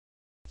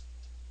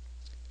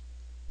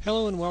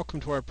Hello and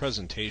welcome to our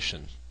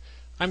presentation.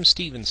 I'm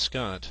Stephen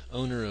Scott,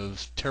 owner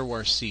of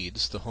Terroir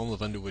Seeds, the home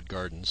of Underwood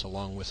Gardens,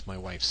 along with my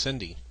wife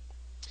Cindy.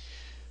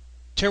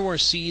 Terroir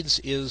Seeds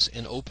is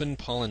an open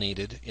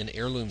pollinated and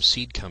heirloom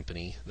seed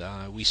company.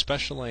 We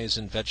specialize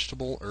in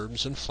vegetable,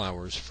 herbs, and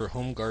flowers for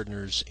home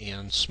gardeners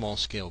and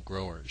small-scale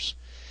growers.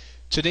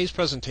 Today's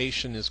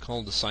presentation is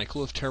called The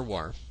Cycle of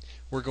Terroir.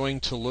 We're going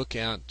to look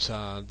at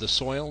the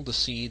soil, the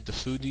seed, the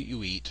food that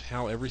you eat,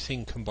 how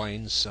everything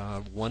combines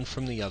one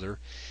from the other,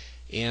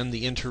 and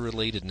the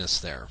interrelatedness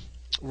there.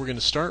 We're going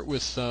to start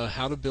with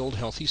how to build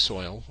healthy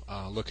soil,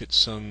 look at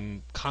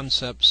some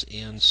concepts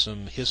and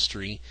some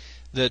history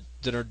that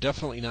are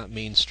definitely not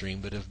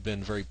mainstream but have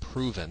been very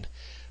proven.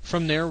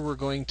 From there we're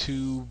going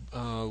to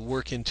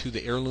work into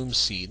the heirloom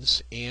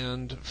seeds,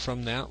 and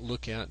from that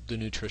look at the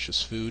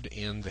nutritious food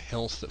and the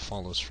health that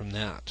follows from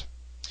that.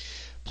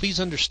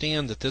 Please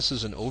understand that this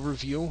is an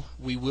overview.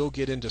 We will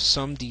get into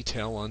some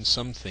detail on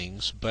some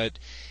things, but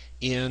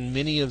in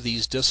many of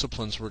these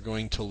disciplines we're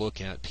going to look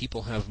at,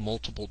 people have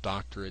multiple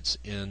doctorates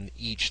in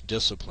each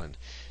discipline.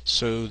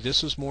 So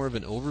this is more of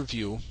an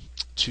overview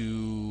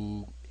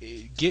to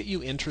get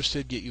you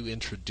interested, get you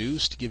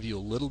introduced, give you a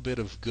little bit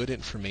of good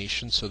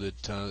information so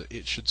that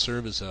it should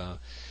serve as a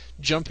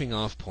jumping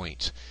off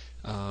point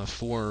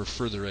for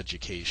further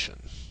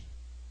education.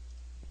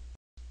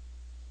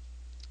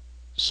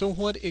 So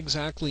what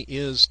exactly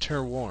is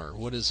terroir?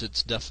 What is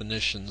its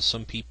definition?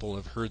 Some people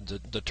have heard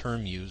the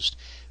term used,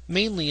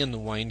 mainly in the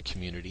wine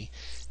community.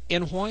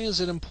 And why is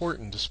it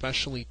important,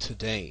 especially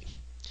today?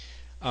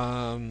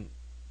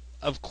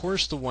 Of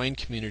course, the wine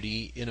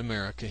community in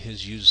America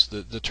has used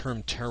the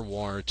term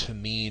terroir to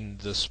mean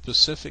the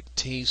specific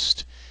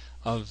taste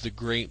of the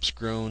grapes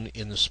grown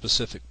in the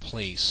specific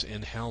place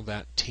and how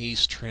that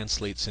taste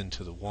translates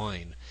into the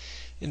wine.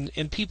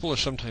 And people are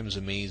sometimes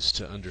amazed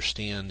to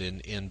understand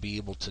and be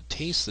able to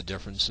taste the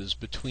differences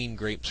between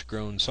grapes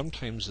grown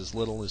sometimes as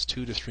little as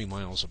 2 to 3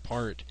 miles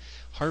apart,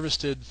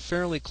 harvested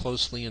fairly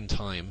closely in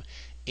time,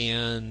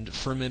 and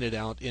fermented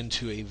out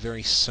into a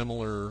very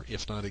similar,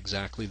 if not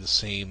exactly the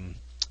same,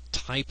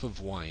 type of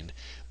wine.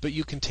 But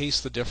you can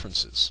taste the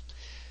differences.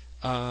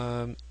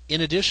 In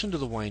addition to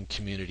the wine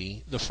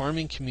community, the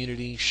farming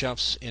community,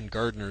 chefs, and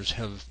gardeners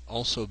have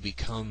also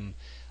become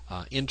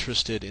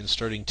interested in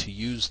starting to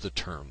use the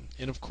term.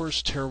 And of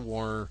course,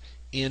 terroir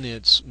in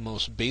its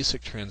most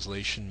basic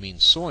translation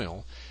means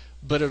soil,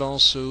 but it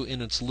also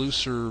in its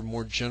looser,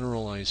 more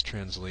generalized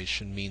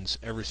translation means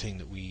everything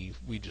that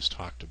we just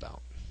talked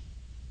about.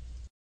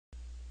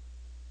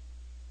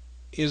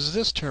 Is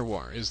this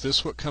terroir? Is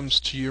this what comes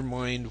to your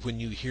mind when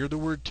you hear the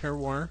word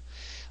terroir?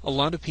 A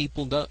lot of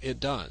people it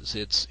does.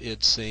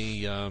 It's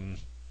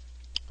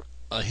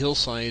a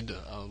hillside,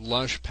 a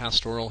lush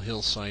pastoral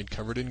hillside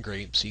covered in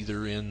grapes,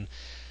 either in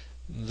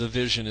the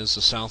vision is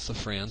the south of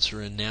France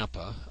or in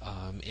Napa,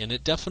 and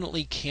it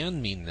definitely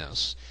can mean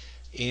this.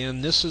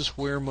 And this is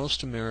where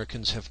most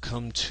Americans have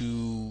come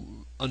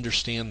to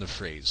understand the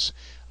phrase,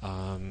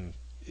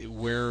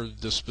 where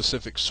the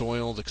specific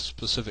soil, the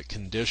specific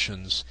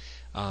conditions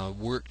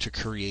work to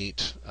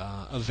create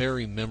a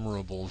very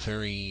memorable,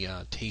 very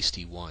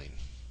tasty wine.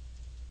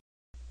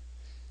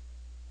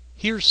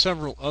 Here's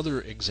several other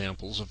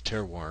examples of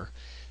terroir.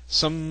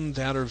 Some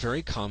that are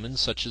very common,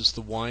 such as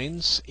the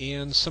wines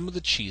and some of the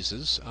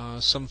cheeses.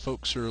 Some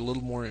folks are a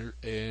little more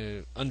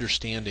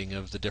understanding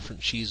of the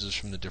different cheeses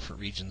from the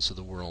different regions of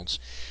the world.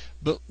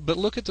 But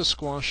look at the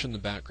squash in the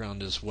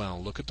background as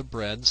well. Look at the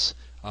breads,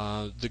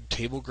 the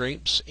table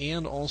grapes,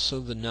 and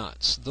also the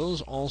nuts. Those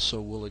also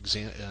will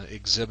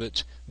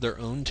exhibit their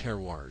own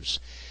terroirs.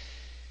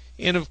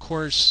 And of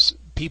course,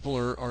 people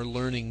are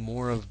learning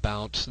more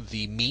about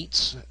the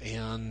meats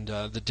and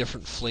the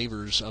different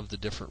flavors of the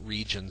different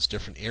regions,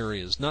 different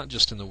areas, not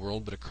just in the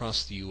world but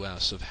across the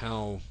U.S., of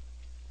how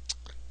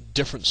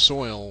different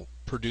soil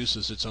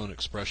produces its own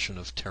expression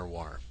of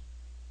terroir.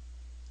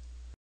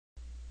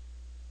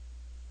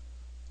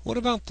 What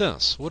about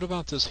this? What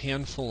about this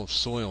handful of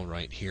soil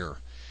right here?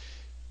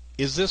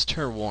 Is this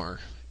terroir?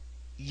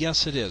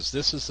 Yes, it is.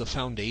 This is the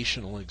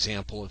foundational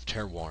example of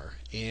terroir,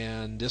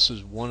 and this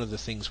is one of the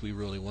things we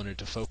really wanted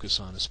to focus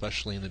on,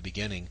 especially in the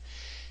beginning,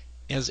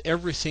 as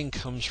everything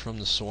comes from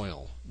the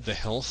soil. The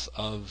health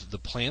of the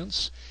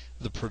plants,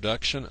 the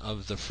production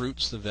of the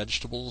fruits, the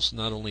vegetables,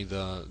 not only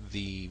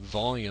the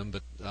volume,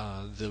 but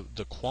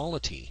the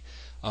quality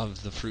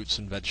of the fruits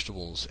and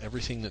vegetables,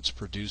 everything that's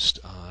produced,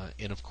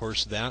 and of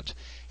course that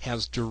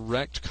has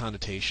direct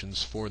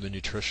connotations for the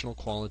nutritional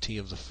quality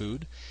of the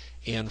food,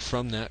 and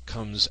from that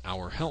comes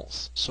our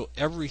health. So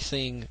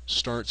everything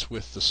starts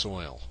with the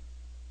soil.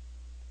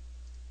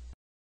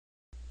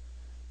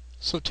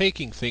 So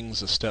taking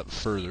things a step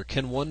further,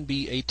 can one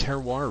be a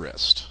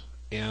terroirist?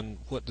 And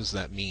what does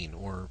that mean?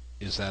 Or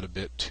is that a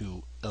bit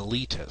too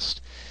elitist?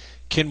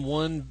 Can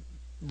one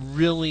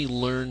really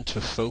learn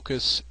to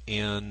focus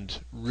and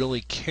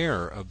really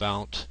care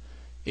about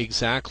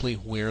exactly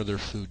where their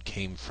food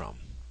came from?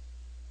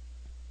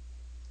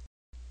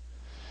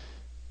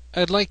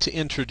 I'd like to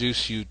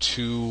introduce you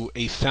to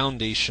a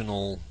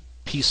foundational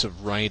piece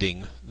of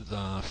writing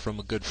from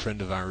a good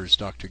friend of ours,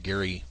 Dr.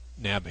 Gary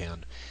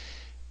Nabhan.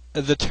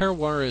 The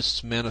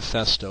Terroirist's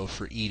Manifesto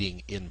for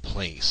Eating in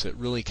Place. It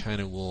really kind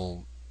of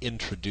will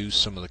introduce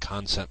some of the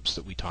concepts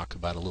that we talk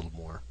about a little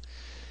more.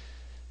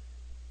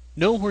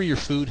 Know where your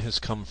food has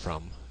come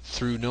from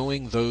through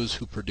knowing those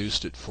who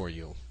produced it for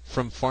you.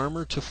 From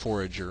farmer to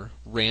forager,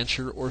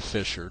 rancher or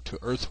fisher, to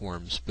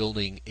earthworms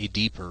building a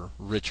deeper,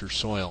 richer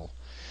soil.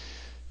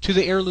 To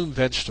the heirloom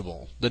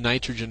vegetable, the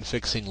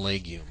nitrogen-fixing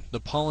legume, the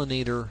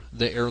pollinator,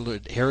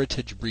 the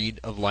heritage breed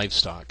of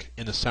livestock,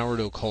 and the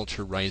sourdough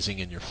culture rising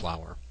in your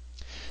flour.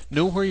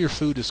 Know where your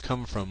food has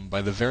come from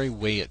by the very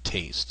way it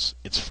tastes,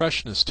 its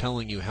freshness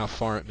telling you how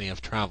far it may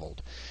have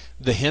traveled,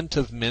 the hint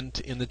of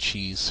mint in the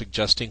cheese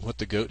suggesting what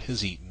the goat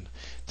has eaten,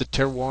 the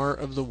terroir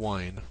of the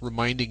wine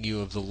reminding you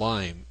of the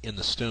lime in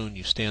the stone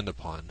you stand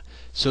upon,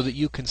 so that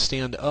you can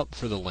stand up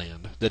for the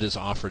land that has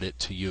offered it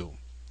to you.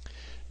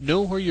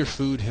 Know where your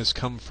food has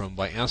come from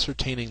by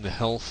ascertaining the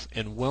health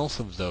and wealth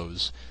of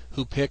those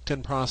who picked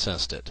and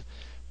processed it,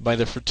 by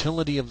the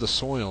fertility of the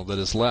soil that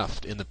is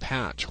left in the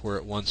patch where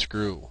it once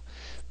grew,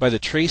 by the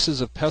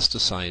traces of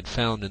pesticide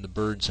found in the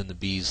birds and the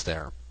bees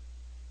there.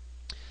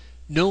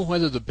 Know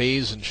whether the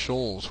bays and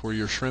shoals where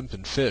your shrimp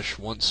and fish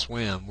once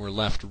swam were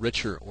left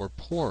richer or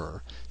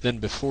poorer than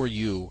before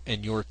you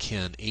and your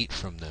kin ate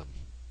from them.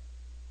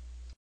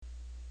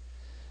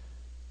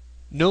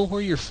 Know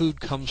where your food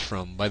comes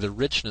from by the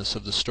richness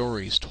of the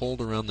stories told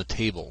around the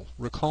table,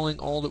 recalling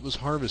all that was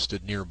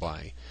harvested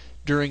nearby,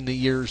 during the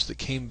years that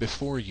came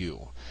before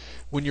you,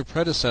 when your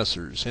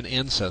predecessors and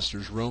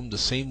ancestors roamed the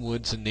same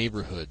woods and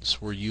neighborhoods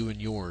where you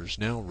and yours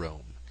now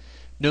roam.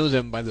 Know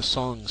them by the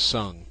songs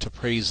sung to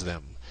praise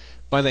them,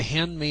 by the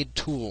handmade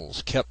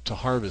tools kept to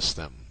harvest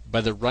them, by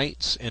the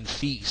rites and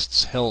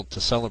feasts held to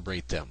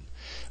celebrate them,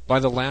 by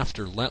the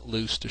laughter let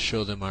loose to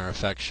show them our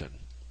affection.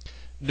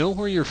 Know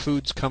where your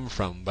foods come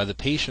from by the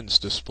patience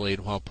displayed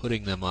while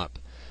putting them up,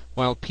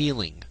 while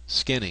peeling,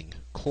 skinning,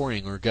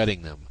 coring or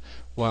gutting them,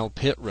 while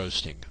pit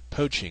roasting,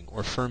 poaching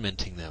or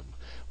fermenting them,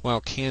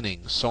 while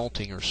canning,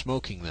 salting or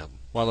smoking them,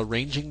 while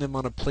arranging them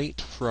on a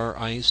plate for our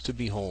eyes to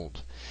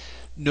behold.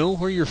 Know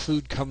where your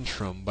food comes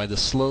from by the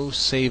slow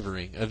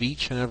savoring of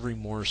each and every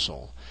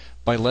morsel,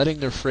 by letting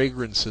their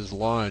fragrances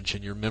lodge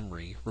in your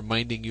memory,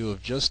 reminding you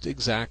of just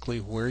exactly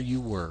where you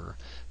were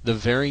the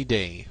very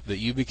day that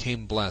you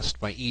became blessed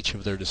by each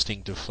of their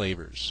distinctive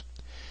flavors.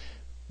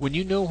 When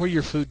you know where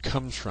your food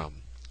comes from,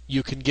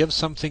 you can give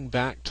something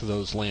back to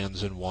those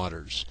lands and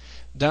waters,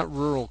 that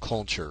rural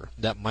culture,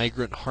 that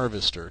migrant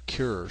harvester,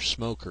 curer,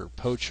 smoker,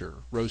 poacher,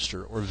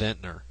 roaster, or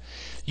vintner.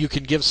 You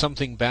can give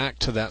something back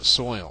to that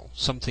soil,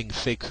 something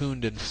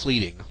fecund and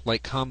fleeting,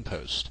 like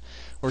compost,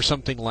 or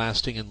something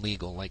lasting and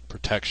legal, like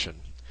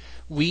protection.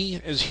 We,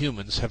 as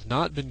humans, have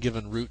not been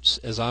given roots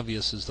as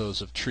obvious as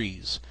those of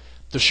trees.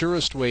 The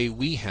surest way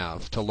we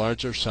have to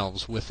lodge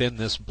ourselves within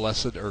this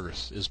blessed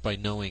earth is by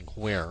knowing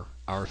where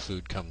our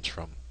food comes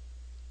from.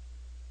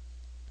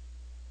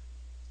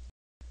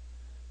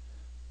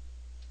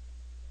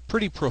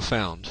 Pretty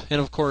profound.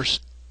 And of course,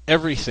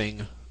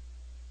 everything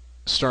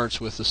starts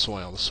with the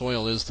soil. The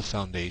soil is the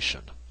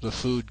foundation. The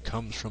food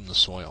comes from the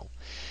soil.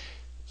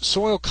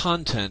 Soil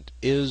content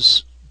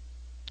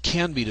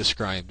can be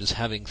described as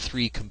having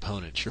three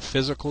components: your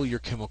physical, your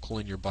chemical,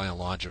 and your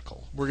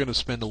biological. We're going to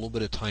spend a little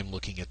bit of time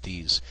looking at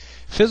these.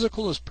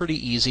 Physical is pretty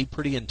easy,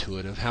 pretty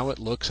intuitive, how it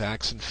looks,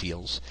 acts, and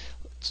feels.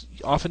 It's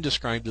often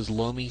described as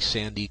loamy,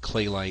 sandy,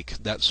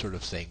 clay-like, that sort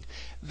of thing.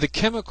 The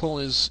chemical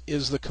is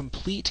the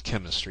complete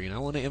chemistry, and I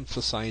want to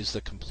emphasize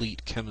the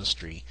complete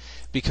chemistry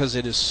because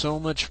it is so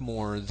much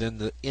more than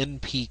the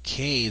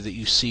NPK that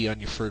you see on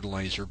your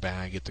fertilizer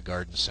bag at the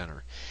garden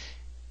center.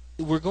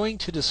 We're going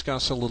to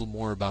discuss a little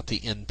more about the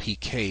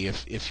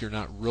NPK if you're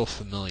not real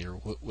familiar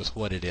with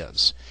what it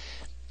is.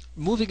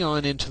 Moving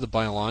on into the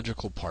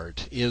biological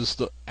part is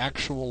the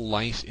actual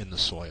life in the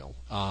soil.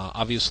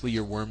 Obviously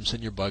your worms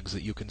and your bugs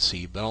that you can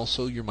see, but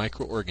also your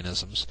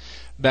microorganisms,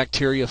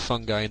 bacteria,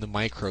 fungi, and the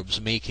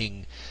microbes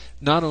making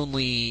not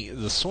only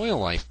the soil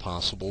life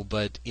possible,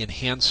 but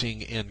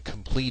enhancing and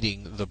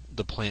completing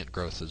the plant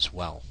growth as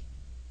well.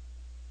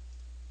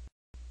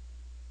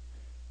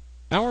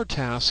 Our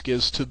task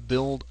is to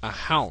build a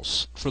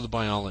house for the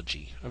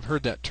biology. I've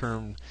heard that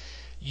term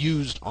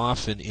used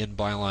often in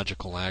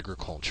biological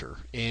agriculture,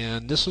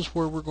 and this is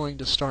where we're going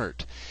to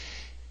start.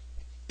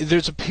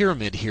 There's a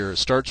pyramid here. It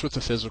starts with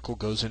the physical,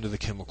 goes into the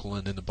chemical,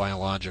 and then the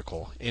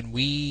biological, and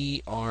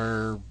we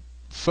are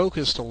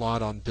focused a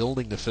lot on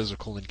building the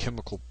physical and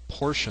chemical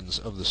portions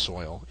of the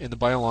soil, and the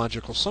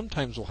biological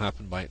sometimes will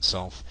happen by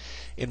itself,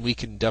 and we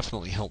can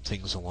definitely help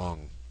things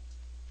along.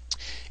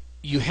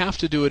 You have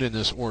to do it in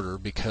this order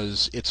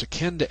because it's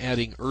akin to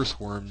adding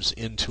earthworms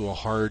into a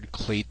hard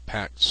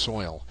clay-packed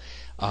soil.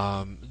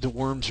 The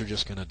worms are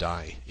just going to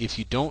die. If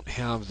you don't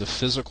have the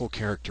physical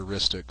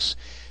characteristics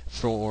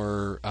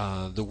for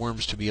the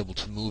worms to be able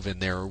to move in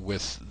there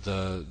with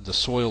the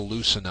soil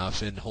loose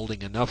enough and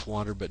holding enough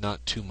water but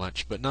not too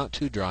much, but not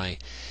too dry,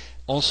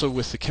 also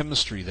with the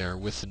chemistry there,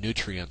 with the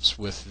nutrients,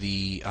 with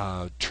the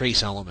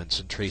trace elements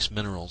and trace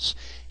minerals,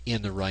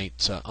 in the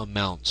right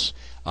amounts,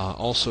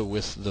 also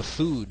with the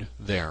food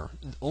there,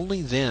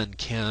 only then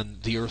can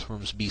the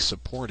earthworms be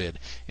supported,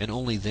 and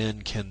only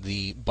then can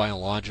the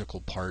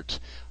biological part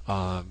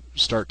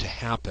start to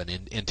happen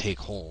and take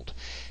hold.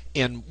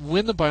 And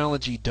when the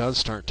biology does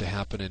start to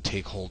happen and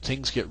take hold,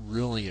 things get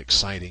really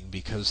exciting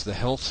because the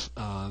health,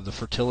 the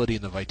fertility,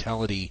 and the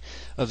vitality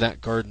of that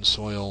garden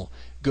soil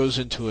goes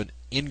into an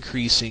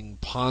increasing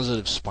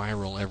positive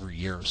spiral every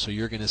year. So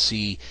you're going to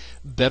see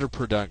better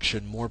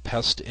production, more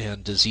pest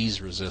and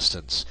disease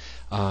resistance,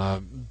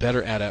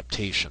 better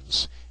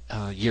adaptations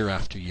year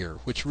after year,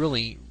 which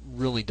really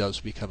does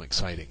become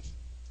exciting.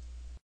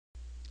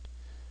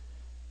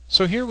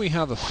 So here we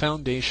have a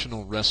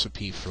foundational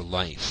recipe for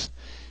life.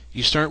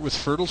 You start with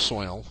fertile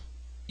soil,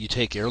 you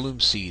take heirloom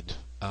seed,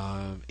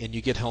 and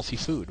you get healthy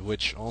food,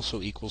 which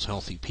also equals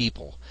healthy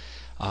people.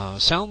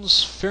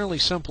 Sounds fairly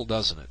simple,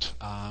 doesn't it?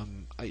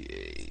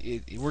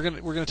 We're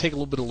gonna take a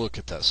little bit of a look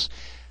at this.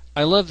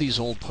 I love these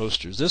old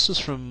posters. This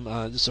is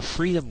this is a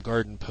Freedom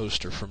Garden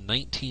poster from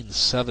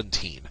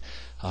 1917.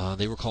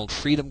 They were called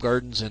Freedom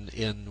Gardens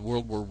in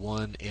World War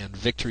I and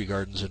Victory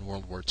Gardens in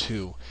World War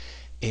II.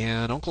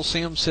 And Uncle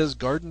Sam says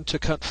garden to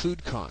cut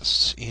food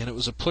costs, and it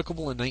was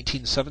applicable in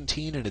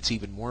 1917, and it's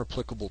even more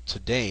applicable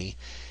today.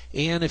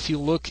 And if you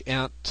look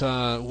at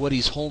what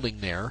he's holding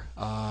there,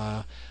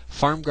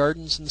 farm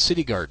gardens and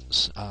city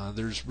gardens,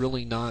 there's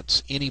really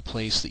not any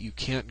place that you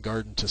can't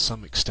garden to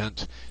some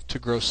extent to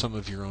grow some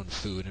of your own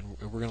food, and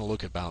we're going to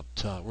look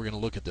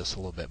at this a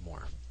little bit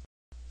more.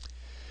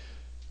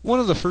 One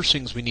of the first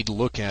things we need to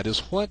look at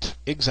is what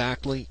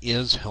exactly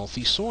is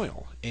healthy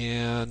soil,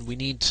 and we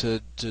need to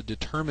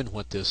determine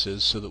what this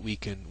is so that we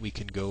can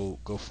go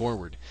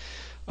forward.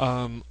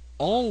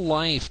 All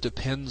life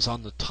depends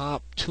on the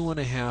top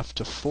 2.5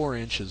 to 4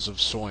 inches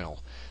of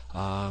soil,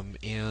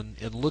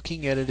 and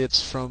looking at it,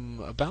 it's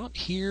from about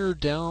here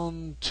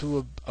down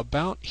to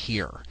about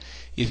here.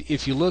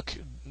 If you look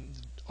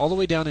all the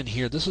way down in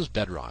here, this is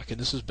bedrock,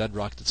 and this is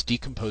bedrock that's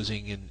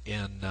decomposing,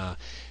 and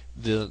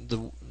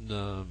the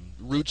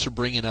roots are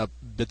bringing up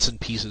bits and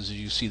pieces as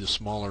you see the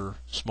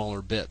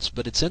smaller bits,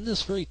 but it's in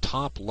this very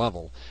top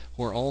level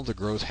where all the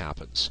growth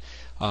happens.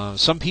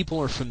 Some people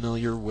are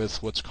familiar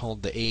with what's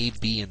called the A,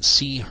 B, and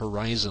C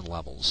horizon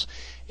levels,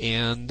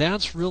 and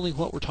that's really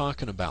what we're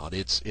talking about.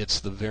 It's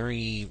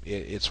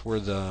where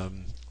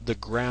the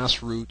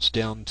grass roots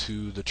down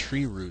to the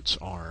tree roots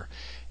are.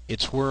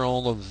 It's where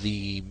all of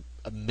the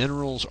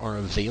minerals are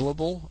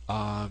available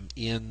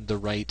in the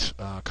right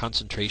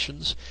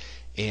concentrations,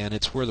 and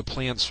it's where the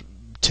plants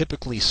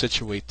typically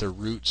situate their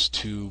roots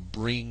to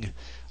bring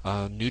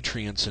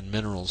nutrients and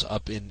minerals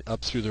up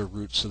through their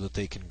roots so that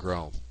they can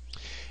grow.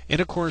 And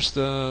of course,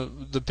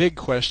 the big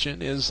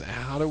question is,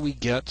 how do we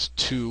get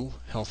to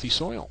healthy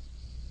soil?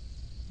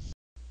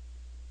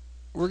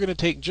 We're going to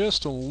take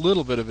just a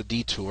little bit of a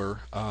detour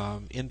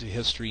into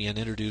history and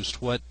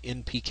introduce what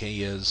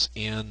NPK is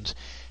and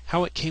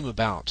how it came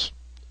about.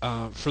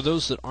 For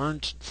those that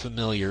aren't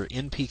familiar,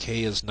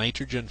 NPK is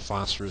nitrogen,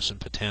 phosphorus, and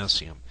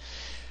potassium.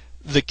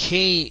 The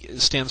K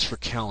stands for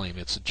kalium.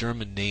 It's a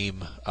German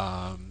name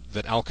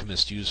that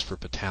alchemists used for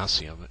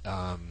potassium,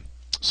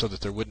 so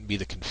that there wouldn't be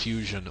the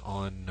confusion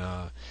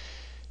on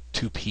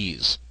two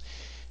P's.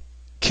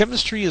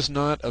 Chemistry is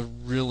not a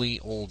really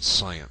old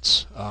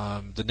science.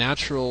 The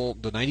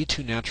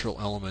 92 natural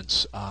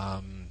elements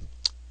the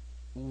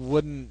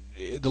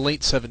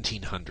late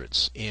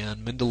 1700s,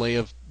 and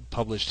Mendeleev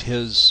published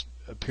his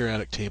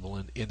periodic table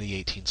in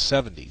the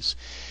 1870s.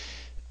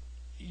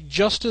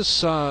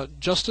 Justus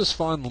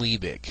von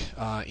Liebig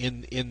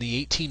in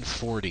the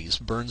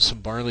 1840s burned some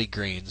barley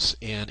grains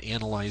and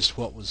analyzed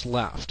what was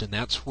left, and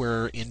that's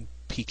where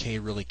NPK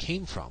really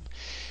came from.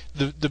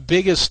 The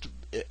biggest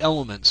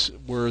elements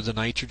were the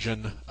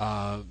nitrogen,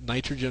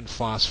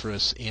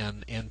 phosphorus,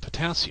 and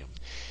potassium.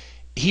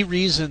 He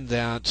reasoned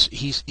that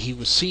he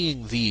was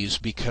seeing these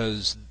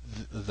because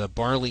the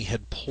barley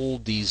had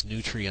pulled these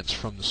nutrients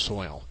from the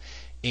soil,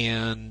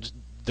 and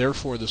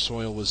therefore the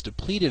soil was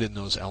depleted in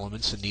those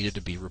elements and needed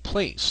to be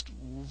replaced.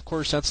 Of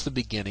course, that's the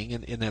beginning,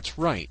 and that's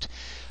right.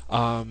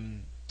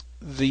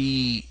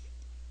 The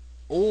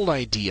old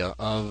idea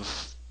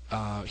of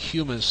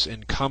humus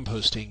and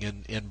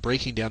composting and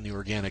breaking down the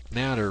organic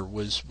matter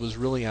was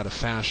really out of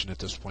fashion at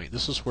this point.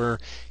 This is where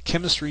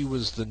chemistry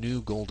was the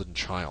new golden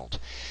child.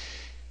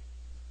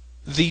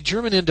 The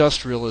German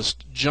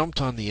industrialist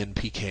jumped on the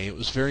NPK. It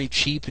was very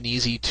cheap and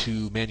easy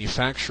to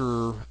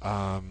manufacture.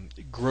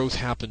 Growth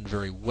happened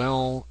very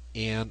well,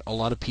 and a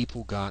lot of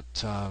people got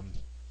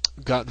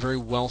very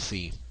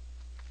wealthy.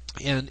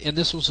 And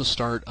this was the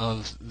start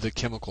of the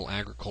chemical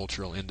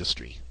agricultural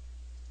industry.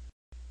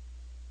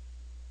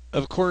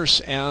 Of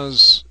course,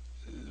 as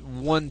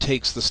one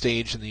takes the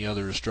stage and the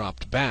other is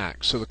dropped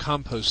back, so the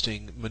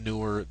composting,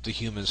 manure, the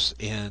humus,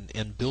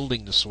 and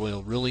building the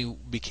soil really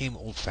became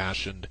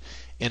old-fashioned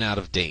and out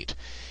of date.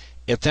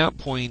 At that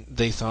point,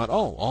 they thought,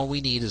 oh, all we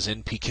need is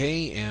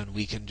NPK and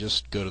we can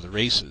just go to the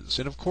races.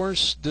 And of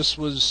course, this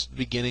was the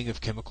beginning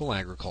of chemical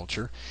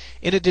agriculture,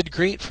 and it did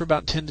great for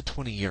about 10 to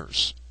 20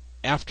 years.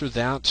 After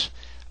that,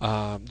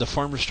 the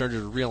farmers started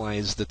to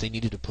realize that they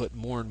needed to put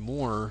more and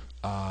more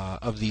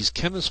of these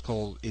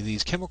chemicals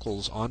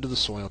onto the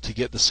soil to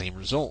get the same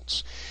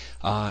results.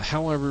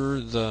 However,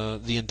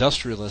 the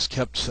industrialists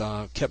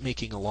kept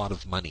making a lot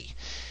of money,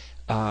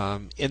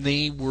 and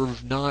they were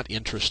not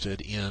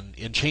interested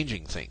in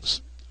changing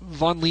things.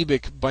 Von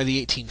Liebig, by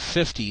the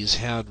 1850s,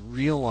 had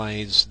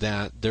realized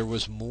that there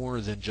was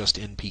more than just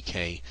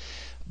NPK,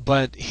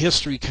 but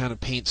history kind of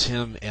paints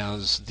him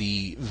as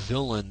the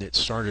villain that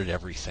started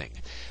everything.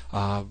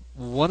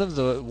 One of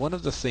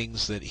the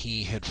things that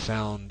he had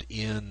found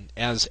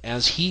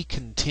as he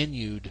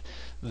continued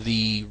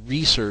the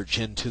research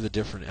into the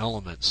different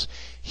elements,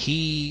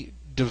 he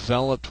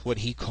developed what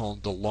he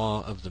called the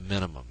law of the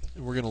minimum.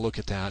 And we're going to look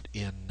at that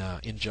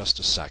in just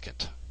a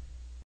second.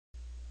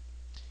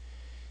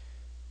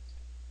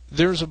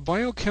 There's a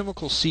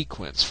biochemical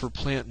sequence for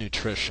plant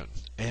nutrition,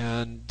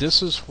 and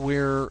this is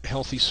where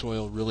healthy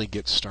soil really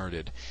gets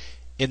started.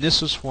 And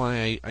this is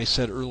why I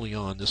said early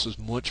on this is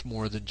much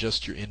more than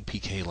just your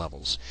NPK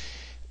levels.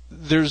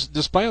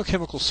 This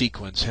biochemical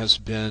sequence has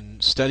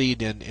been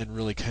studied and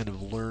really kind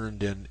of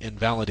learned and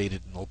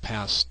validated in the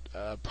past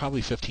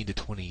probably 15 to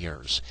 20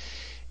 years.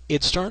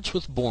 It starts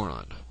with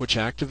boron, which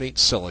activates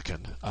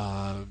silicon.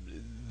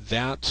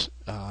 That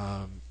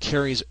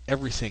carries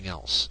everything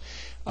else.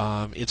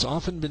 It's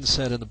often been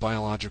said in the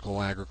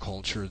biological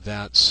agriculture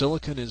that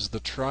silicon is the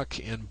truck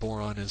and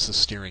boron is the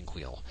steering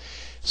wheel.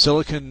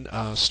 Silicon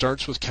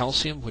starts with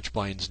calcium, which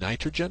binds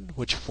nitrogen,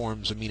 which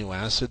forms amino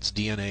acids,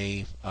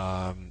 DNA,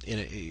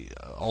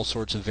 all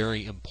sorts of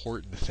very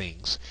important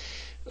things.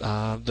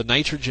 The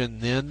nitrogen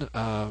then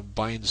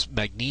binds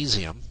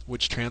magnesium,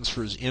 which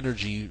transfers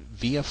energy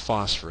via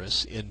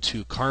phosphorus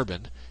into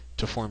carbon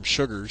to form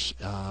sugars,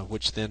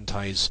 which then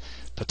ties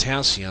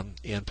potassium,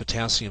 and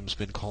potassium's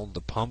been called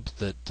the pump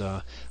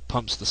that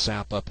pumps the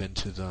sap up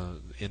into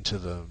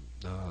the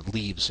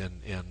leaves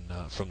and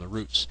from the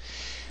roots.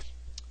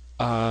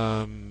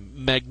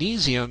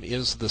 Magnesium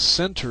is the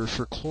center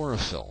for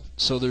chlorophyll.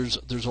 So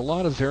there's a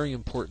lot of very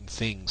important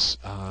things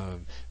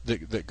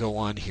that go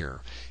on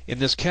here. And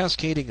this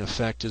cascading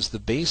effect is the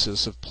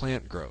basis of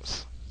plant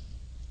growth.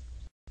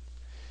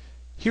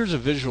 Here's a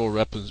visual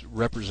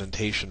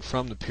representation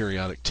from the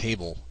periodic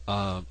table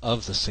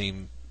of the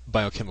same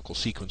biochemical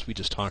sequence we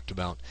just talked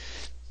about.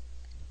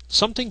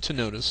 Something to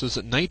notice is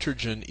that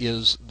nitrogen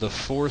is the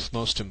fourth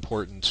most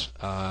important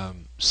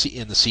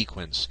in the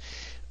sequence.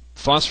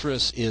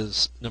 Phosphorus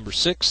is number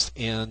 6,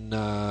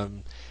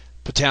 and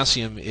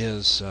potassium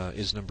is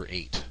number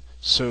 8.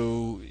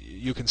 So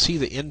you can see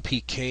the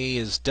NPK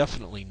is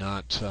definitely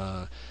not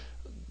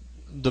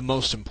the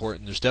most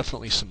important. There's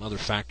definitely some other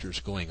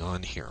factors going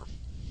on here.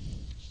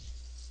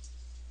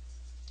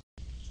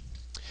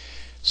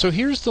 So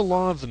here's the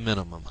law of the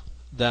minimum,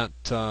 that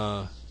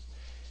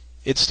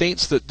it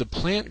states that the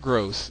plant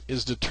growth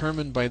is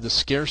determined by the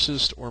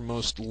scarcest or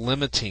most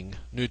limiting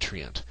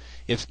nutrient.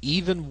 If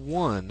even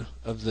one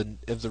of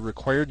the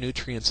required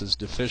nutrients is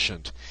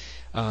deficient,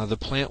 the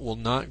plant will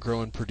not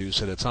grow and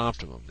produce at its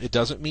optimum. It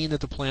doesn't mean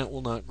that the plant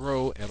will not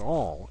grow at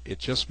all. It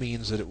just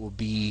means that it will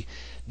be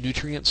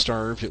nutrient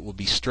starved, it will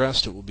be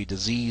stressed, it will be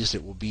diseased,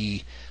 it will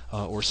be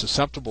or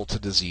susceptible to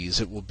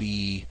disease, it will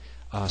be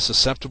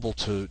susceptible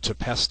to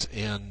pest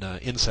and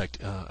insect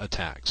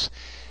attacks.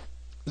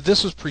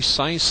 This is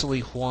precisely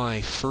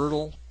why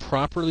fertile,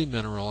 properly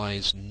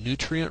mineralized,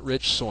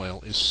 nutrient-rich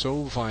soil is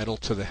so vital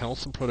to the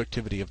health and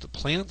productivity of the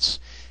plants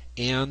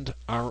and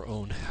our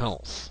own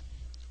health.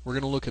 We're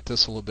going to look at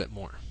this a little bit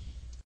more.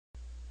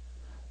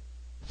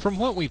 From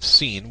what we've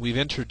seen, we've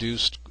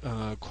introduced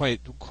quite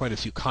a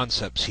few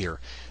concepts here.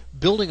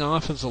 Building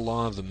off of the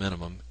law of the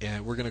minimum,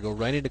 and we're going to go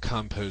right into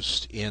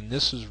compost, and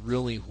this is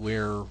really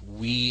where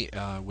we,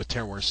 with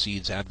Terroir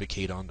Seeds,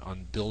 advocate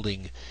on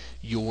building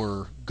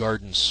your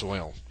garden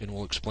soil, and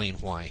we'll explain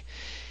why.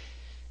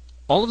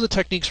 All of the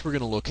techniques we're going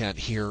to look at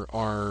here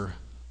are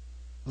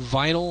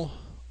vital,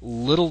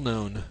 little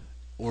known,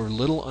 or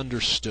little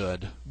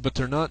understood, but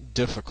they're not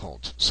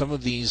difficult. Some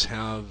of these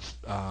have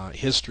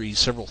history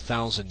several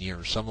thousand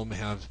years. Some of them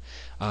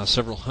have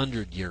several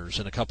hundred years,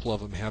 and a couple of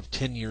them have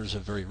 10 years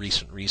of very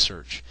recent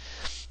research.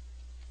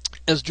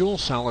 As Joel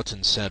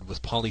Salatin said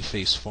with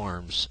Polyface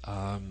Farms,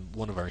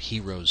 one of our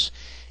heroes,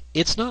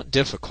 it's not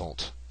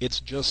difficult, it's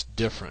just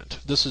different.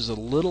 This is a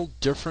little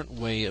different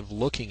way of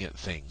looking at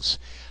things,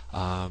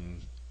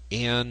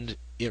 and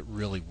it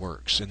really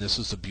works. And this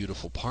is the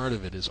beautiful part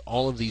of it, is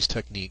all of these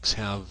techniques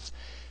have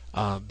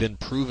been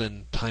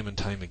proven time and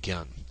time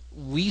again.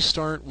 We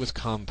start with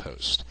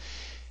compost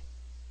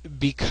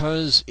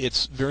because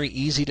it's very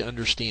easy to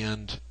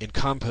understand, and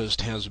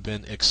compost has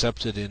been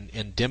accepted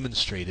and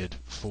demonstrated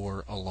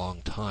for a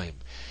long time.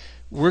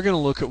 We're going to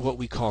look at what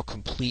we call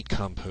complete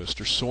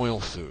compost, or soil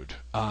food,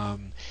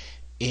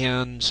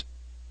 and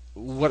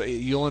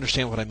you'll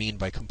understand what I mean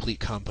by complete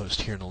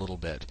compost here in a little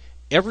bit.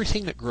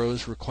 Everything that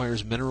grows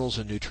requires minerals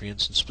and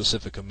nutrients in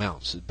specific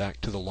amounts,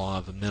 back to the law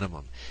of the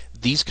minimum.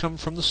 These come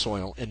from the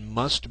soil and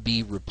must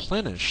be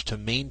replenished to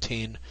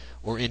maintain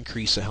or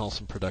increase the health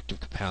and productive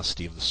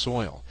capacity of the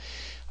soil.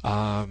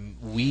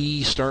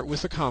 We start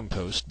with the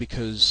compost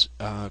because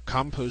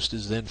compost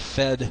is then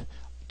fed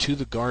to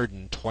the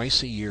garden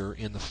twice a year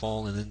in the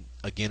fall and then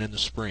again in the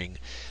spring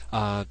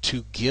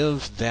to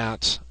give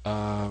that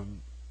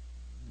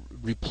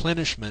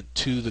replenishment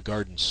to the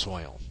garden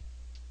soil.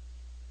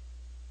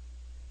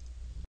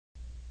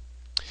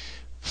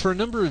 For a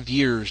number of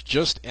years,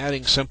 just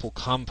adding simple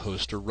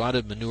compost or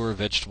rotted manure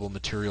vegetable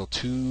material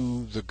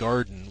to the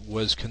garden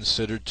was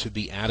considered to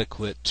be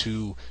adequate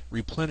to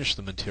replenish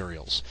the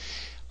materials.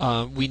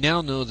 We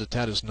now know that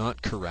that is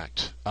not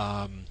correct.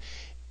 And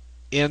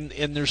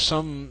there's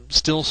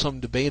still some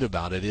debate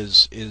about it.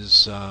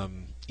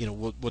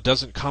 What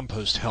doesn't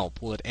compost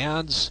help? Well, it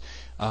adds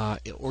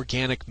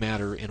organic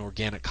matter and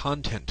organic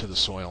content to the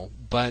soil,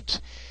 but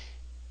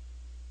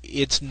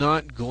it's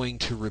not going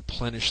to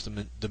replenish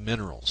the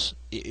minerals.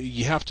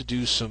 You have to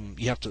do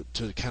you have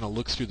to kind of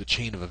look through the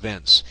chain of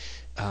events.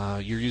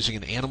 You're using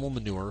an animal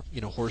manure,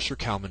 horse or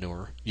cow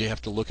manure. You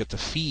have to look at the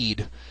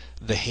feed,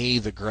 the hay,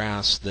 the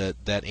grass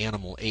that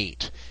animal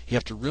ate. You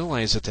have to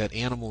realize that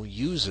animal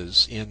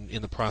uses,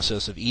 in the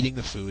process of eating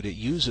the food, it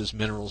uses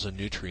minerals and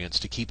nutrients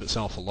to keep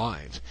itself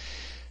alive.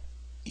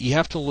 You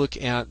have to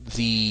look at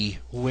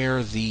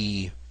where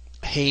the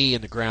hay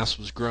and the grass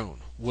was grown.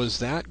 Was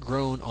that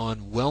grown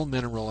on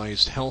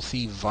well-mineralized,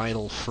 healthy,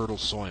 vital, fertile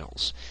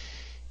soils?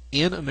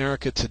 In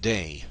America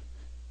today,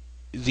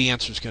 the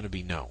answer is going to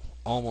be no,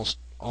 almost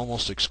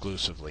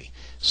exclusively.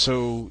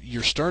 So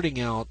you're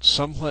starting out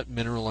somewhat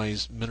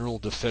mineral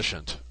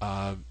deficient.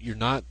 You're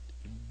not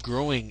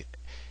growing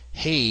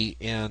hay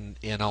and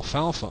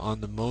alfalfa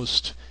on the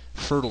most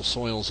fertile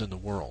soils in the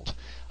world.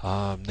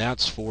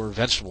 That's for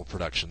vegetable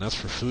production. That's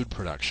for food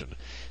production.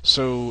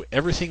 So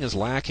everything is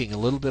lacking a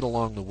little bit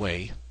along the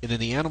way, and then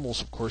the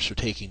animals, of course, are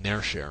taking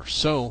their share.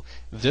 So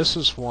this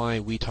is why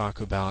we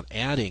talk about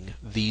adding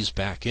these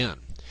back in.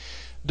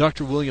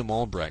 Dr. William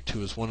Albrecht,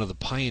 who is one of the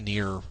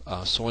pioneer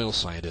soil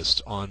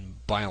scientists on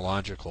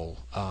biological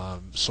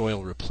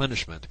soil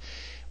replenishment,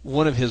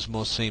 one of his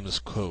most famous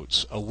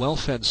quotes, "A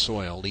well-fed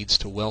soil leads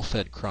to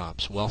well-fed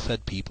crops,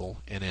 well-fed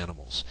people and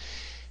animals."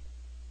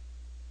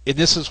 And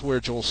this is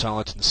where Joel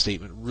Salatin's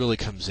statement really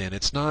comes in.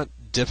 It's not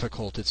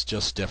difficult, it's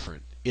just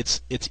different.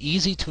 It's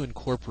easy to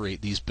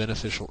incorporate these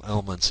beneficial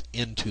elements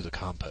into the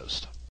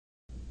compost.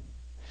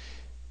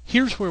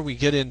 Here's where we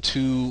get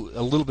into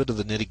a little bit of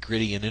the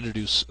nitty-gritty and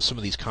introduce some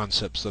of these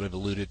concepts that I've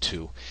alluded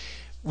to.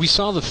 We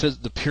saw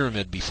the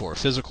pyramid before,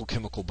 physical,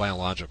 chemical,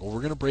 biological. We're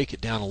going to break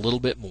it down a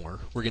little bit more.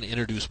 We're going to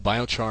introduce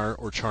biochar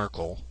or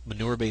charcoal,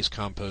 manure-based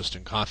compost,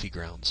 and coffee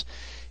grounds.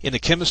 In the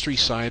chemistry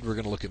side, we're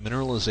going to look at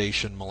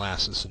mineralization,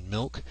 molasses, and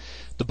milk.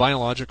 The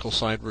biological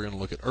side, we're going to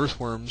look at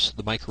earthworms,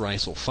 the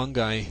mycorrhizal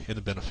fungi, and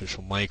the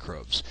beneficial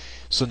microbes.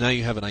 So now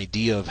you have an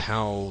idea of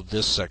how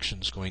this section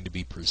is going to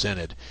be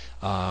presented,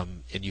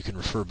 and you can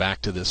refer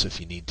back to this if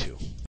you need to.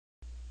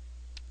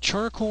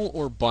 Charcoal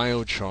or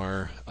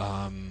biochar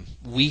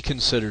we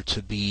consider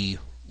to be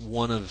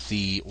one of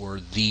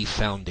the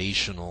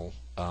foundational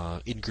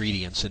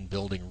ingredients in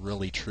building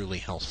really truly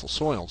healthful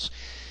soils.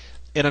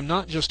 And I'm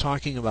not just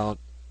talking about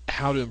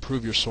how to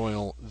improve your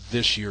soil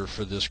this year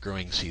for this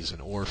growing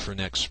season or for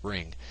next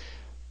spring.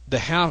 The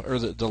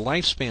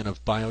lifespan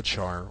of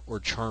biochar or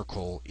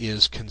charcoal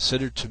is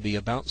considered to be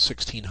about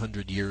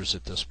 1,600 years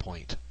at this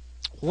point.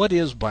 What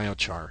is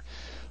biochar?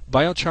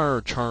 Biochar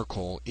or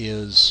charcoal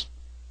is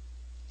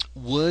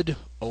wood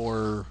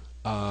or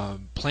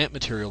plant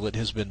material that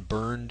has been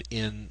burned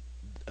in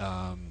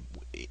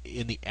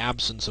the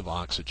absence of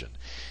oxygen.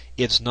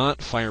 It's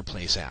not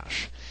fireplace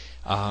ash.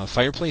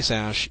 Fireplace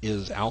ash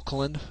is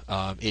alkaline.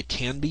 It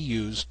can be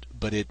used,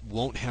 but it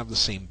won't have the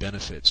same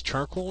benefits.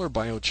 Charcoal or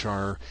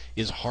biochar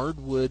is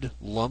hardwood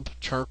lump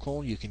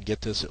charcoal. You can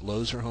get this at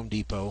Lowe's or Home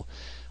Depot.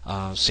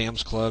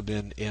 Sam's Club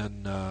and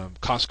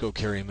Costco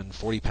carry them in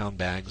 40-pound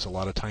bags. A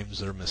lot of times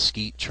they're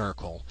mesquite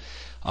charcoal.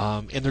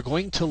 And they're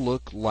going to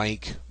look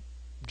like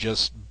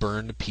just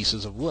burned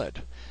pieces of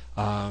wood.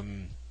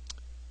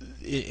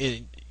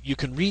 You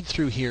can read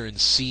through here and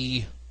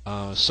see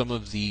some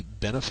of the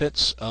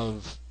benefits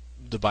of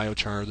the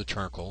biochar or the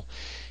charcoal.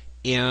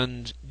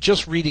 And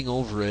just reading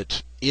over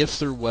it, if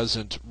there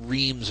wasn't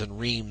reams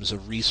and reams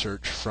of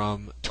research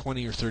from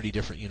 20 or 30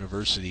 different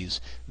universities,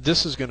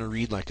 this is going to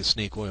read like a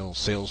snake oil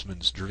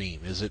salesman's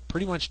dream, as it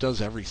pretty much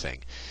does everything.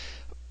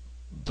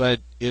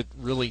 But it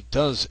really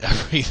does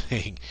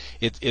everything.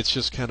 It's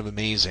just kind of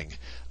amazing.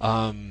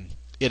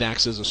 It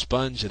acts as a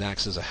sponge, it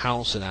acts as a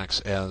house, it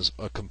acts as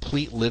a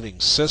complete living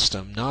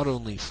system, not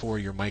only for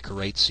your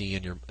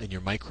mycorrhizae and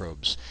your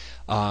microbes,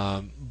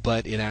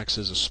 but it acts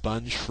as a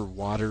sponge for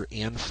water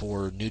and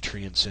for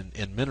nutrients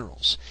and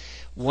minerals.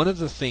 One of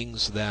the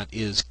things that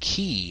is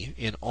key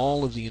in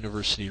all of the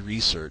university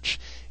research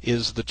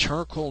is the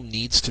charcoal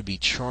needs to be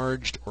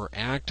charged or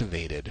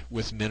activated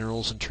with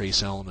minerals and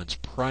trace elements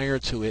prior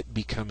to it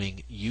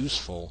becoming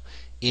useful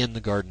in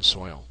the garden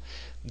soil.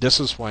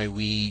 This is why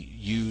we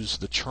use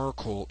the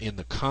charcoal in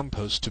the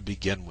compost to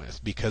begin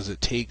with, because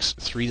it takes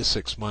 3 to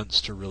 6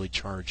 months to really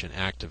charge and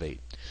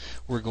activate.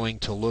 We're going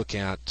to look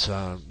at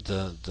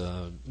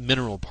the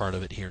mineral part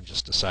of it here in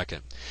just a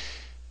second.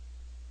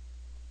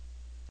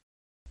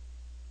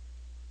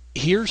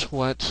 Here's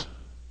what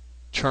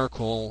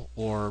charcoal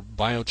or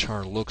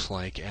biochar looks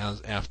like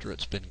after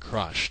it's been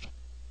crushed.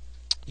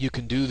 You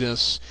can do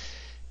this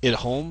at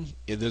home.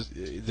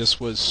 This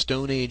was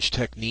Stone Age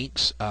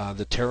techniques.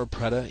 The terra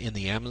preta in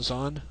the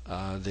Amazon,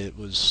 that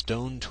was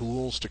stone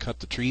tools to cut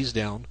the trees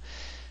down,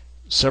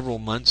 several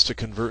months to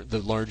convert the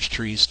large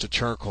trees to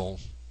charcoal,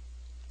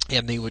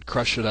 and they would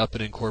crush it up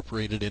and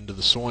incorporate it into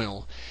the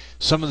soil.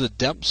 Some of the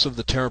depths of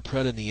the terra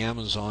preta in the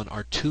Amazon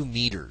are 2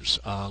 meters,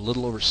 a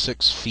little over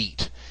 6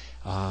 feet.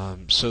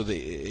 So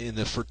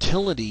the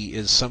fertility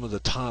is some of the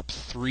top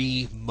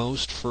 3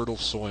 most fertile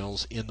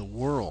soils in the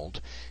world,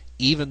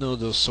 even though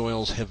those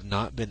soils have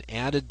not been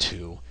added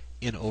to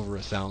in over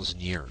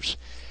 1,000 years.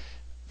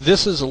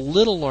 This is a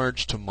little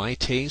large to my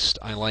taste.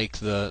 I like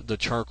the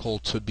charcoal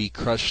to be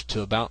crushed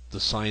to about the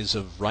size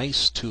of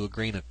rice to a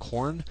grain of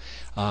corn.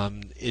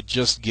 It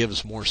just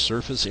gives more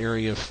surface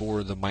area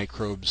for the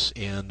microbes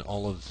and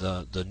all of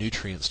the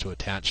nutrients to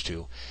attach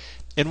to.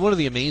 And one of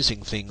the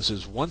amazing things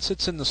is once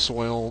it's in the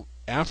soil,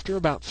 after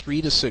about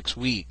 3 to 6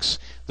 weeks,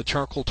 the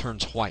charcoal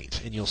turns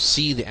white, and you'll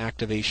see the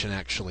activation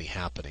actually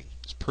happening.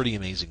 It's pretty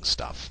amazing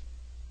stuff.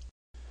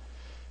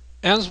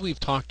 As we've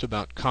talked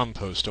about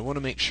compost, I want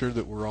to make sure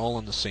that we're all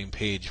on the same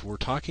page. We're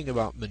talking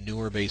about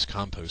manure-based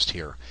compost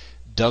here.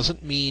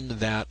 Doesn't mean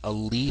that a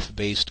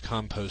leaf-based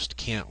compost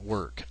can't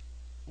work.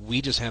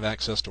 We just have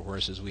access to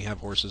horses. We have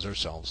horses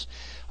ourselves.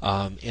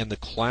 And the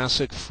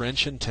classic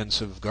French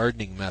intensive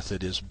gardening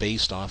method is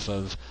based off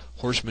of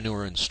horse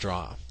manure and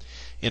straw.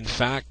 In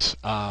fact,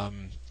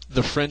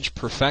 the French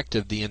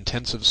perfected the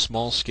intensive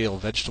small-scale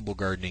vegetable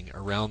gardening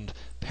around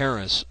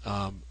Paris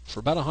for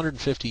about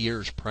 150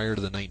 years prior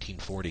to the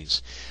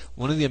 1940s.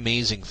 One of the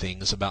amazing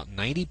things, about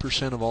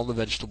 90% of all the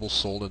vegetables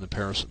sold in the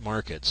Paris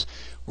markets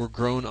were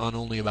grown on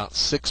only about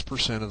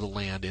 6% of the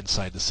land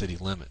inside the city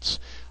limits.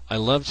 I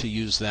love to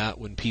use that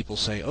when people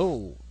say,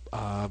 oh,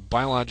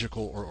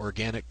 biological or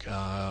organic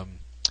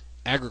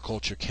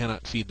agriculture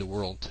cannot feed the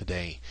world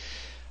today.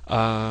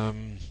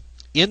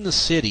 In the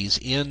cities,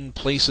 in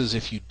places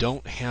if you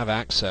don't have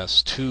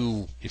access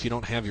to, if you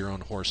don't have your own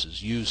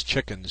horses, use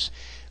chickens.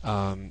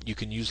 You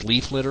can use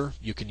leaf litter,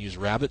 you can use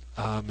rabbit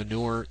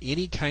manure,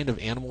 any kind of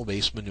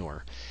animal-based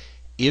manure.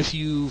 If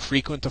you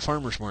frequent the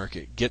farmer's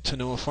market, get to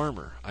know a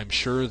farmer. I'm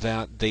sure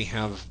that they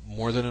have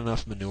more than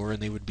enough manure,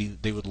 and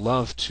they would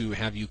love to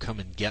have you come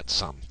and get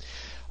some.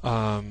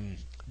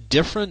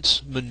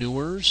 Different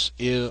manures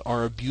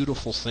are a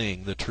beautiful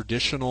thing. The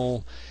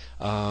traditional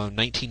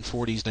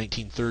 1940s,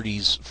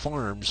 1930s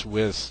farms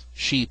with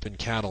sheep and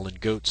cattle and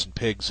goats and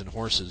pigs and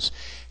horses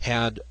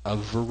had a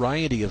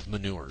variety of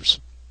manures.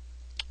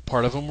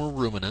 Part of them were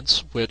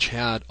ruminants, which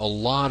had a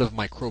lot of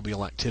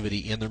microbial activity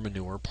in their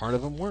manure. Part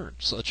of them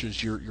weren't, such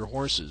as your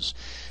horses,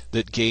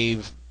 that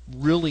gave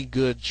really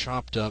good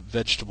chopped up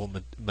vegetable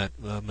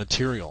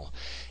material.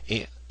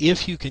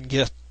 If you can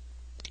get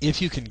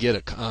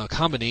a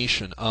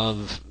combination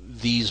of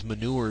these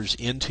manures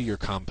into your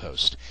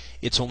compost,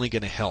 it's only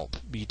going to help.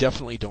 You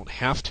definitely don't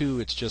have to.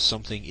 It's just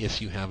something if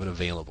you have it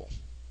available.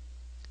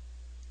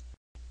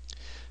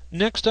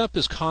 Next up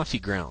is coffee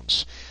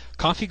grounds.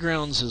 Coffee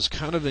grounds is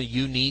kind of a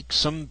unique,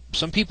 some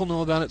people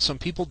know about it, some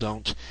people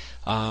don't.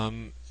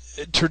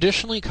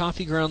 Traditionally,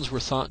 coffee grounds were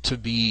thought to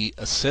be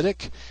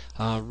acidic.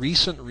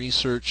 Recent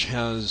research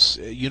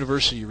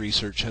university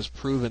research has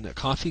proven that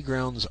coffee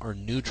grounds are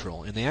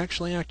neutral, and they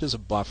actually act as a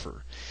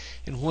buffer.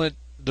 And what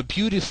the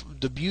beauty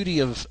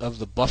of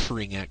the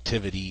buffering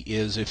activity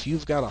is, if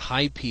you've got a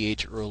high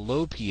pH or a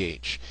low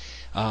pH,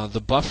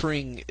 the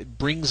buffering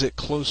brings it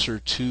closer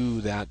to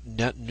that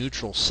net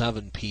neutral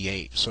 7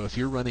 pH. So if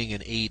you're running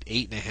an 8,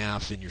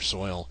 8.5 in your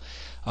soil,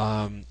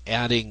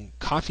 adding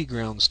coffee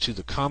grounds to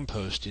the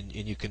compost, and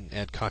you can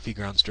add coffee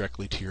grounds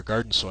directly to your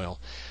garden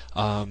soil,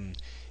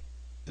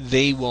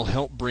 they will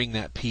help bring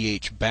that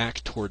pH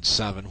back towards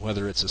 7,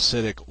 whether it's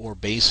acidic or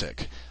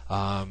basic.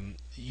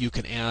 You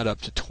can add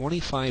up to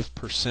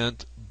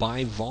 25%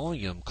 by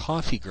volume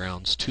coffee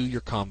grounds to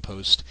your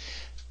compost,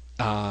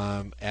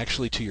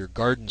 actually to your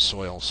garden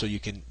soil, so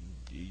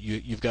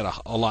you've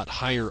got a lot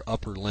higher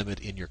upper limit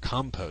in your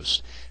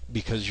compost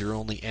because you're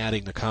only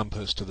adding the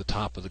compost to the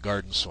top of the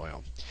garden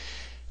soil.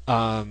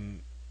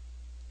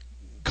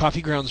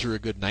 Coffee grounds are a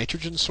good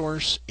nitrogen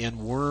source, and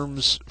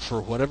worms,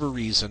 for whatever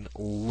reason,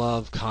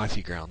 love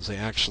coffee grounds. They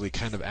actually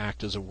kind of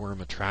act as a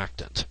worm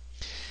attractant.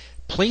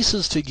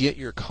 Places to get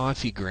your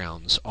coffee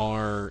grounds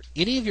are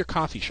any of your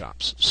coffee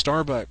shops,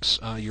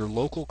 Starbucks, your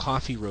local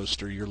coffee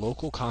roaster, your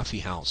local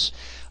coffee house,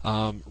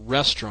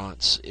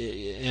 restaurants.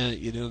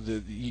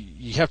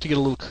 You have to get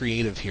a little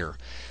creative here.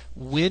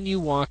 When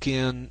you walk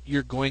in,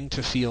 you're going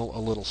to feel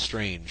a little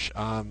strange.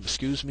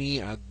 Excuse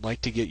me, I'd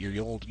like to get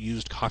your old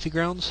used coffee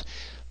grounds.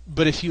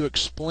 But if you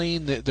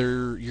explain that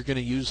you're going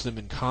to use them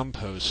in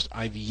compost,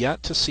 I've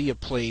yet to see a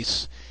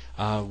place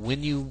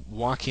when you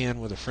walk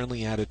in with a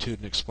friendly attitude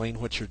and explain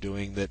what you're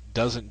doing that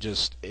doesn't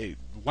just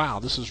wow,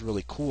 this is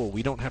really cool.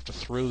 We don't have to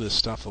throw this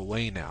stuff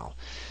away now.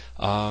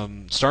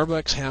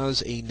 Starbucks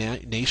has a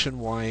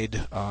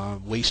nationwide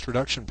waste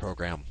reduction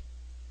program.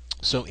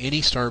 So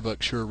any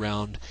Starbucks you're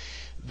around,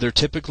 they're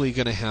typically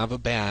going to have a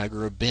bag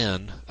or a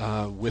bin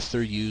with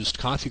their used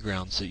coffee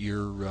grounds that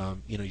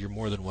you're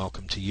more than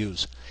welcome to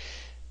use.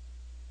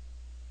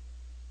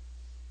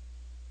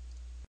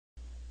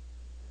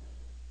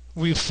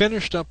 We've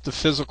finished up the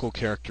physical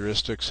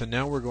characteristics, and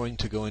now we're going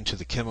to go into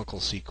the chemical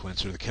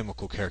sequence, or the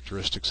chemical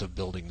characteristics of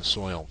building the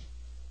soil.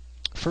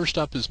 First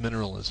up is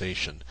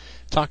mineralization.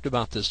 Talked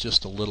about this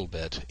just a little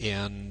bit,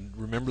 and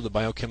remember the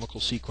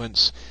biochemical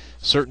sequence.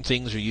 Certain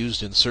things are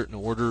used in certain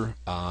order,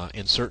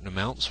 in certain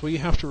amounts. Well, you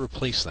have to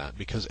replace that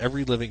because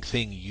every living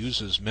thing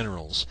uses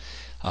minerals.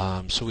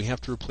 So we have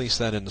to replace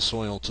that in the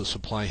soil to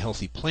supply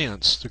healthy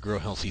plants to grow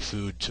healthy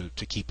food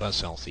to keep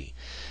us healthy.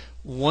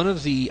 One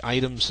of the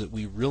items that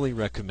we really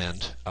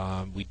recommend,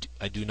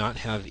 I do not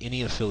have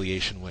any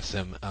affiliation with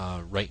them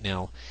right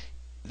now.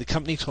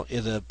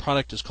 The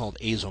product is called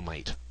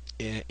Azomite.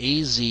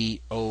 Azomite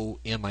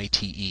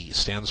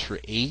stands for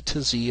A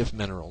to Z of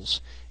minerals,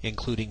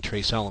 including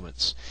trace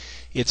elements.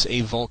 It's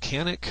a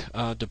volcanic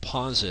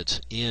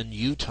deposit in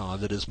Utah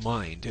that is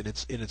mined, and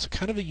it's a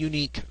kind of a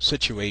unique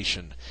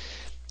situation.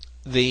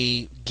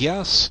 They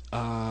guess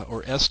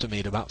or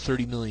estimate about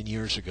 30 million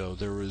years ago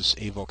there was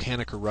a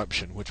volcanic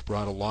eruption which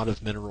brought a lot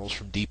of minerals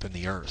from deep in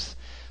the earth.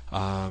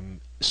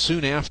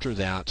 Soon after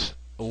that,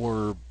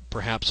 or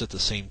perhaps at the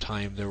same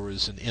time, there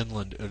was an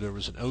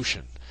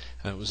ocean.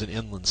 It was an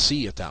inland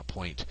sea at that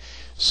point.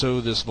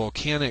 So this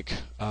volcanic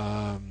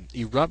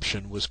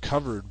eruption was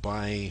covered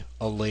by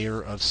a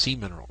layer of sea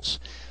minerals.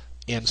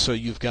 And so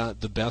you've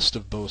got the best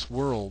of both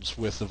worlds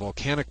with the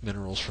volcanic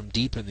minerals from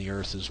deep in the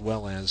earth as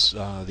well as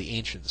the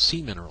ancient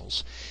sea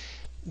minerals.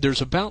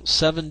 There's about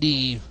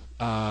 70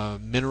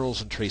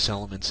 minerals and trace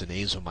elements in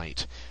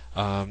azomite.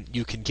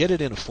 You can get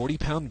it in a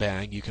 40-pound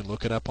bag. You can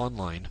look it up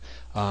online.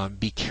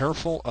 Be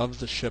careful of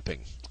the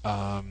shipping.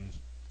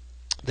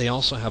 They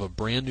also have a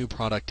brand new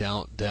product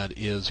out that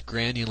is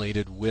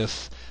granulated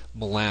with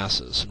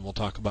molasses, and we'll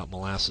talk about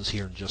molasses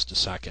here in just a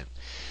second.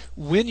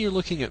 When you're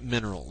looking at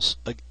minerals,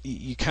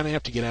 you kind of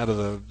have to get out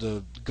of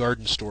the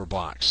garden store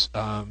box.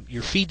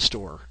 Your feed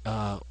store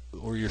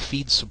or your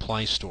feed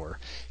supply store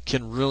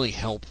can really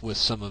help with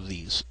some of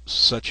these,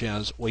 such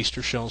as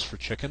oyster shells for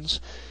chickens.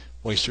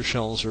 Oyster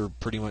shells are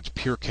pretty much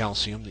pure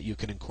calcium that you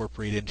can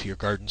incorporate into your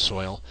garden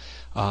soil,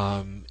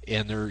 and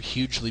they're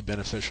hugely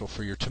beneficial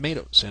for your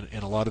tomatoes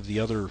and a lot of the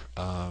other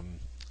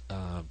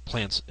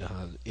plants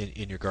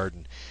in your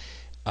garden.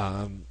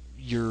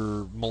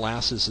 Your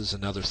molasses is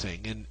another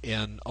thing,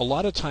 and a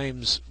lot of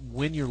times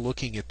when you're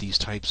looking at these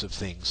types of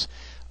things,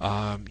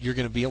 you're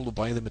going to be able to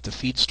buy them at the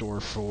feed store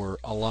for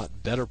a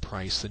lot better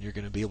price than you're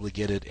going to be able to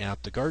get it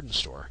at the garden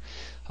store.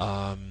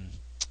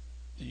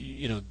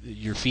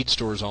 Your feed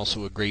store is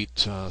also a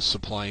great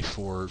supply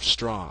for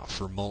straw,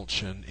 for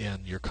mulch,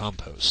 and your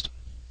compost.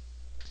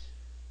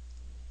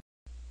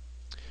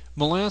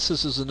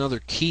 Molasses is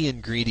another key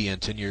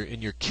ingredient in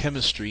your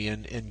chemistry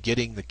and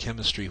getting the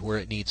chemistry where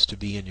it needs to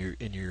be in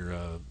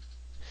your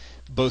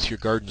both your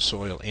garden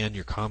soil and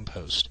your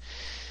compost.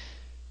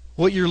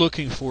 What you're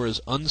looking for is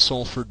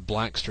unsulfured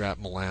blackstrap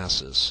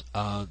molasses.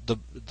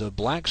 The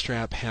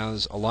blackstrap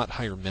has a lot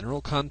higher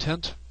mineral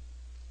content.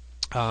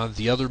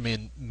 The other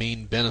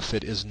main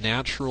benefit is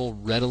natural,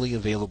 readily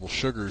available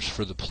sugars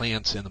for the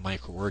plants and the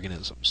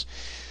microorganisms.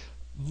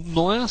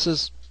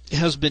 Molasses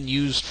has been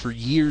used for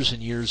years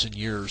and years and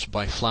years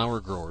by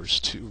flower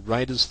growers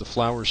right as the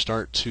flowers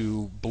start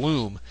to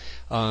bloom.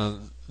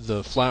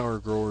 The flower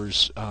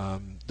growers,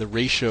 the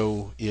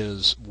ratio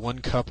is 1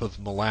 cup of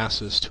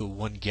molasses to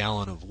 1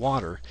 gallon of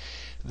water.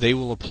 They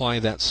will apply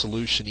that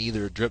solution,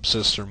 either a drip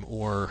system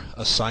or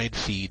a side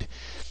feed,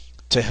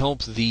 to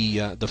help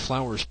the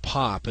flowers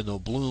pop, and they'll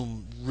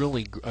bloom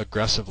really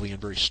aggressively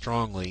and very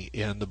strongly,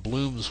 and the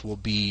blooms will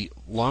be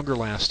longer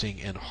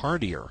lasting and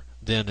hardier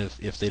than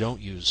if they don't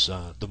use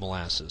the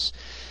molasses.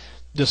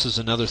 This is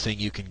another thing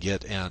you can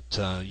get at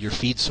your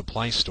feed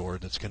supply store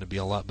that's going to be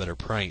a lot better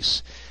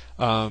price.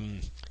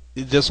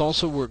 This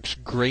also works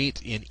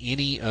great in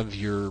any of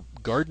your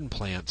garden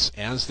plants.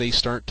 As they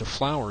start to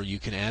flower, you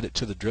can add it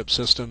to the drip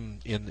system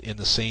in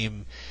the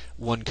same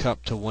 1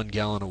 cup to 1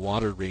 gallon of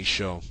water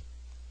ratio.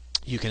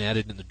 You can add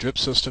it in the drip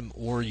system,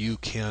 or you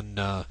can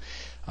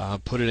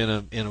put it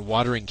in a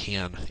watering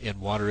can and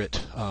water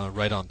it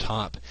right on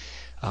top.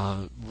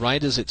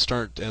 Right as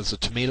the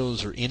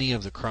tomatoes or any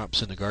of the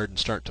crops in the garden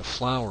start to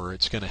flower,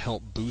 it's going to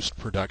help boost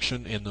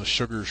production, and those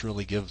sugars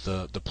really give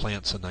the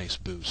plants a nice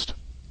boost.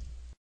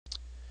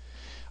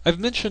 I've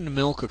mentioned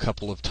milk a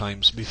couple of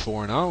times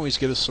before, and I always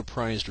get a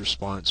surprised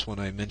response when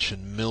I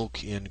mention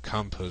milk in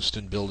compost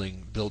and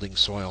building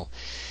soil,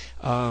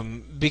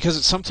 because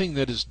it's something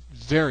that is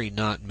very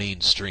not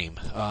mainstream,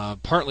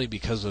 partly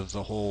because of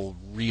the whole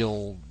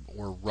real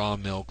or raw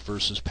milk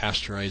versus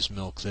pasteurized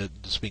milk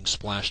that's being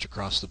splashed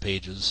across the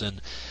pages,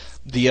 and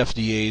the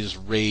FDA's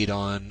raid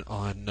on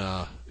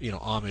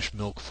Amish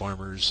milk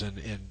farmers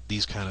and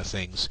these kind of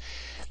things.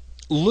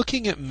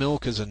 Looking at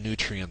milk as a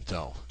nutrient,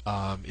 though,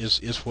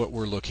 is what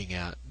we're looking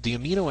at. The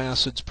amino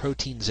acids,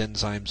 proteins,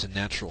 enzymes, and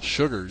natural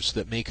sugars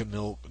that make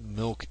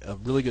milk a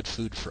really good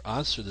food for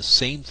us are the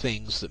same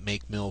things that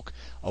make milk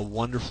a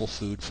wonderful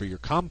food for your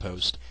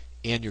compost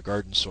and your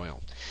garden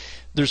soil.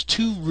 There's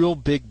two real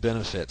big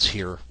benefits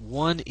here.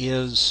 One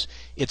is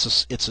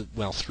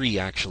three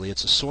actually.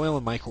 It's a soil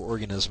and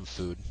microorganism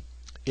food.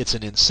 It's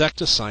an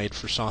insecticide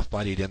for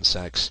soft-bodied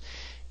insects,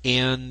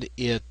 and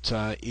it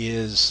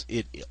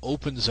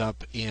opens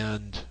up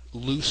and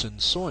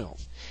loosens soil.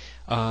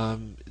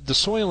 The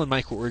soil and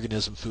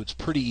microorganism food's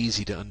pretty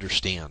easy to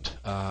understand.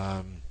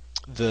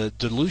 The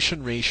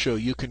dilution ratio,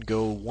 you can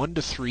go 1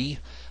 to 3,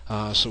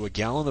 so a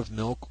gallon of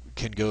milk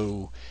can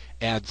go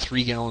add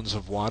 3 gallons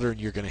of water, and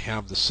you're going to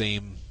have the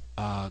same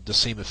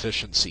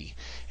efficiency.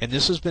 And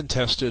this has been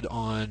tested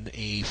on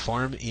a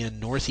farm in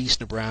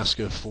northeast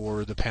Nebraska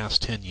for the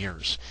past 10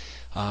 years.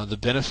 The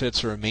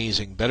benefits are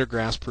amazing. Better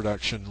grass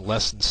production,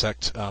 less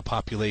insect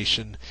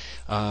population.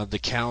 The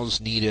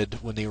cows needed,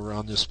 when they were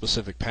on this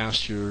specific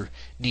pasture,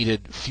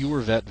 needed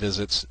fewer vet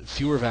visits,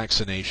 fewer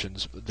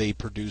vaccinations. They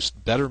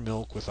produced better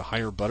milk with a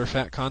higher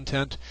butterfat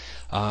content.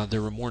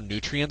 There were more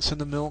nutrients in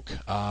the milk.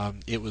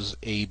 It was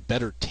a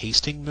better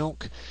tasting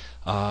milk.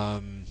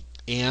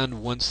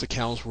 And once the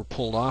cows were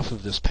pulled off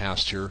of this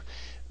pasture,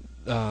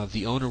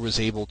 the owner was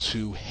able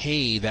to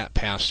hay that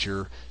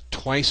pasture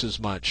twice as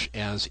much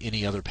as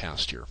any other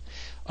pasture.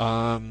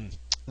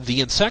 The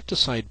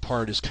insecticide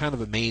part is kind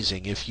of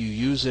amazing. If you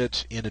use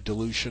it in a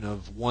dilution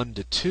of 1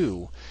 to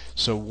 2,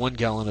 so 1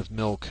 gallon of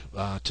milk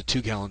to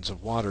 2 gallons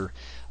of water,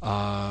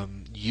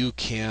 you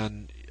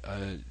can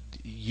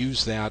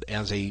use that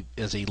as a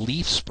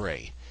leaf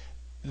spray.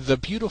 The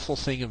beautiful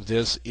thing of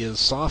this is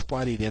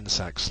soft-bodied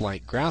insects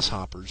like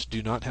grasshoppers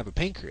do not have a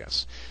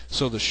pancreas.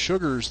 So the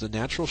sugars, the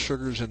natural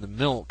sugars in the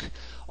milk,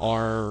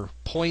 are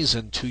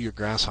poison to your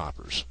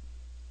grasshoppers.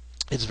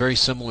 It's very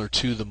similar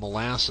to the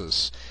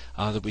molasses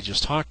that we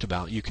just talked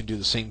about. You can do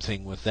the same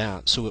thing with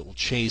that. So it will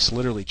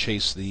literally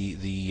chase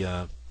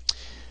the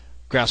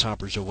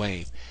grasshoppers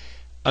away.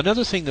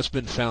 Another thing that's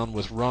been found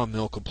with raw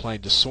milk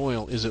applied to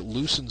soil is it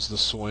loosens the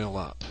soil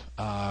up.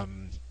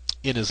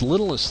 In as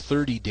little as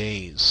 30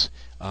 days,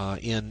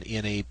 in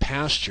a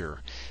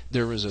pasture,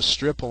 there was a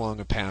strip along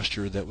a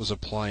pasture that was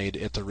applied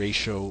at the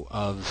ratio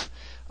of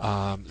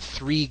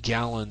 3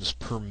 gallons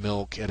per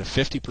milk at a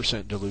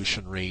 50%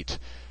 dilution rate,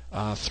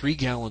 3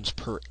 gallons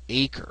per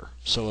acre,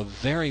 so a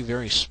very,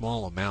 very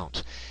small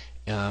amount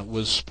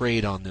was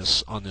sprayed on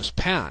this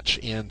patch.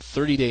 And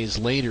 30 days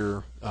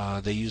later,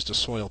 they used a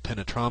soil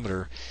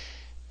penetrometer.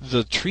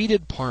 The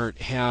treated part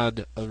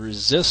had a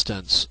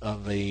resistance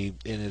of and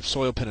a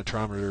soil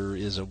penetrometer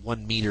is a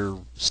 1 meter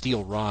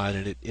steel rod,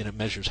 and it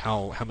measures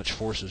how much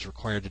force is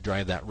required to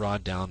drive that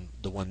rod down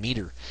the 1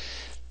 meter.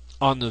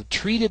 On the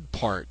treated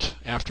part,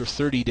 after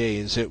 30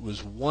 days, it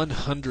was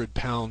 100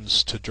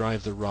 pounds to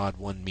drive the rod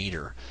 1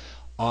 meter.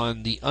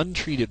 On the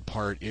untreated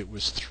part, it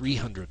was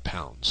 300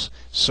 pounds.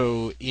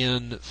 So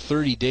in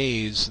 30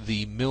 days,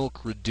 the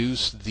milk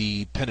reduced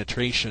the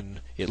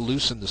penetration. It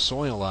loosened the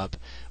soil up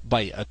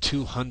by a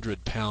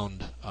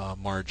 200-pound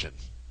margin.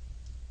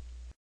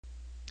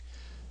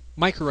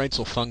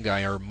 Mycorrhizal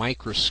fungi are a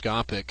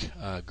microscopic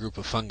group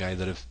of fungi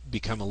that have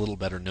become a little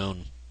better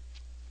known.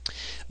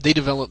 They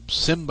develop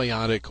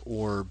symbiotic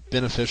or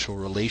beneficial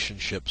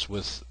relationships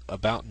with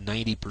about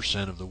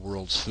 90% of the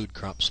world's food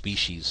crop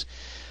species.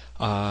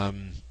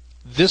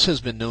 This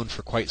has been known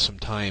for quite some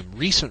time.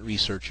 Recent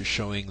research is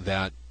showing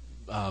that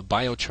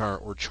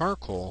biochar or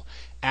charcoal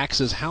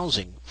acts as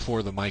housing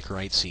for the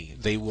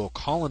mycorrhizae.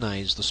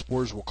 The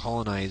spores will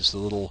colonize the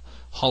little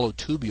hollow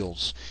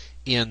tubules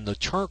in the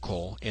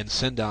charcoal and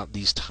send out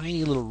these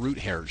tiny little root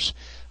hairs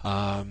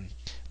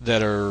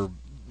that are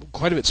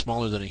quite a bit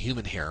smaller than a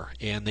human hair,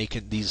 and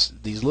these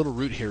little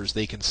root hairs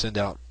they can send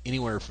out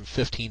anywhere from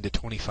 15 to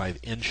 25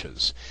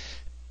 inches.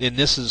 And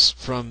this is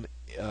from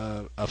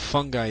a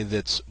fungi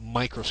that's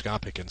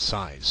microscopic in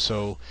size.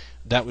 So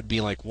that would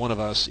be like one of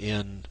us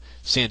in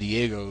San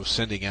Diego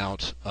sending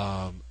out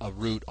a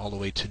root all the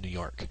way to New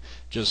York.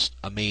 Just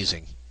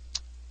amazing.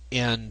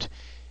 And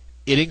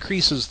it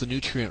increases the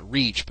nutrient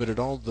reach, but the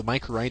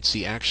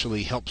mycorrhizae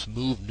actually helps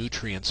move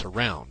nutrients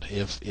around.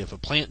 If a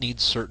plant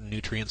needs certain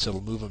nutrients,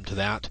 it'll move them to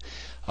that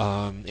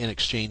in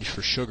exchange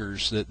for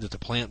sugars that the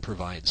plant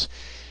provides.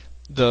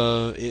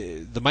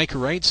 The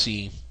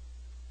mycorrhizae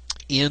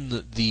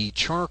in the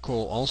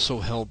charcoal also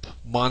help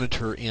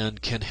monitor and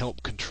can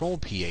help control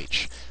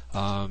pH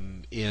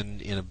in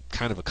a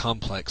kind of a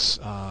complex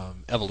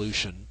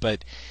evolution.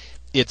 But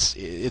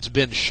it's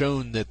been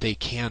shown that they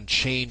can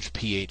change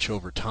pH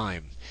over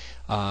time.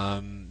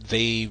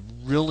 They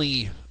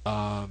really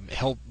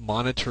help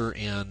monitor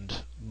and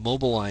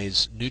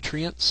mobilize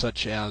nutrients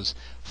such as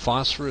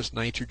phosphorus,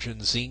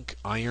 nitrogen, zinc,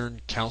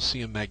 iron,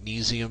 calcium,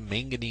 magnesium,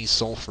 manganese,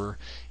 sulfur,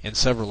 and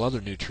several other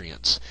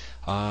nutrients.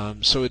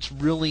 So it's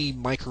really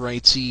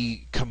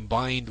mycorrhizae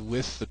combined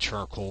with the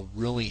charcoal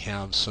really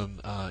have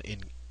some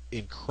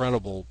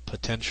incredible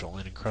potential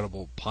and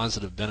incredible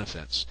positive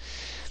benefits.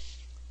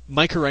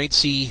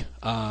 Mycorrhizae,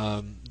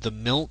 the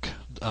milk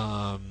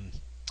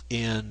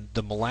and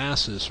the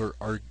molasses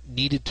are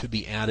needed to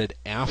be added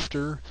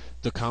after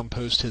the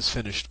compost has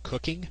finished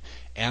cooking.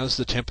 As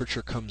the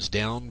temperature comes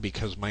down,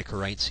 because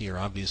mycorrhizae are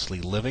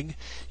obviously living,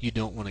 you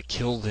don't want to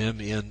kill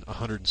them in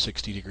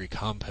 160-degree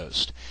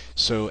compost.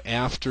 So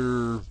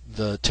after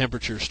the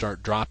temperatures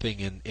start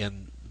dropping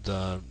and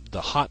the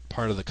hot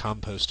part of the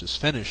compost is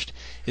finished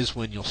is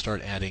when you'll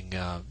start adding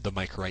the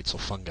mycorrhizal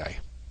fungi.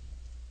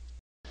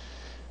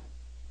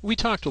 We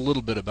talked a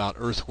little bit about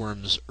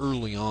earthworms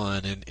early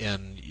on,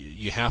 and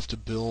you have to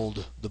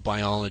build the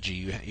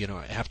biology. You know,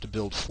 have to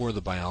build for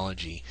the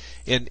biology.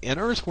 And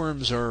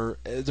earthworms they're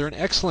an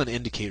excellent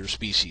indicator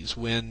species.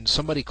 When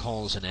somebody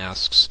calls and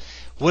asks,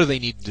 what do they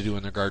need to do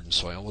in their garden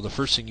soil? Well, the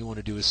first thing you want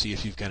to do is see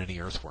if you've got any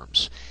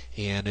earthworms.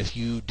 And if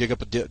you dig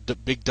up a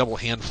big double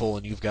handful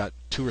and you've got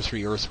 2 or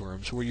 3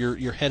 earthworms, well,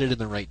 you're headed in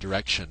the right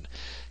direction.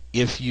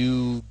 If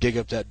you dig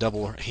up that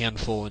double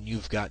handful and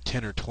you've got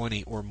 10 or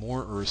 20 or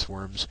more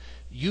earthworms,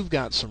 you've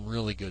got some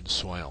really good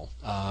soil.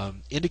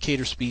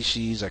 Indicator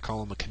species, I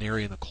call them a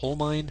canary in a coal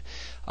mine.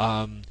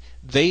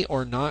 They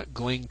are not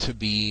going to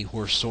be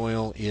where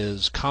soil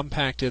is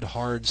compacted,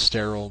 hard,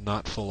 sterile,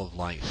 not full of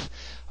life.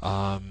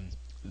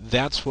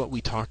 That's what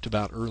we talked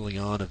about early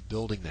on of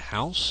building the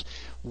house.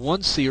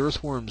 Once the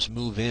earthworms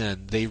move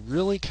in, they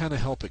really kind of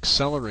help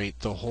accelerate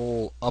the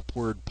whole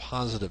upward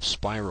positive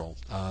spiral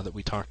that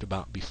we talked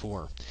about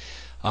before.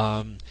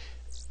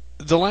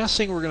 The last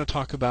thing we're going to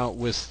talk about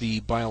with the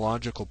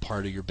biological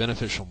part of your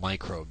beneficial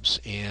microbes,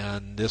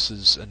 and this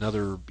is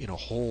another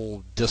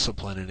whole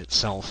discipline in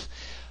itself.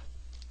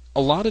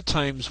 A lot of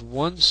times,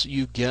 once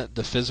you get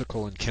the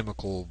physical and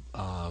chemical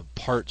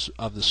parts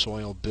of the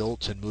soil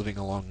built and moving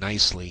along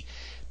nicely,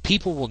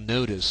 people will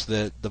notice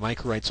that the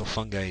mycorrhizal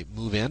fungi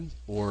move in,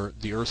 or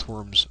the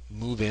earthworms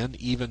move in,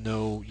 even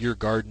though your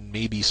garden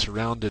may be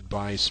surrounded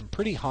by some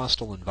pretty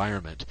hostile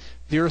environment.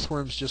 The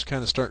earthworms just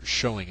kind of start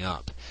showing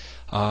up.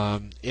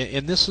 And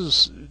this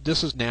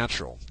is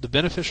natural. The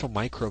beneficial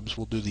microbes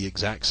will do the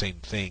exact same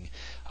thing.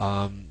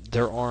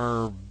 There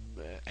are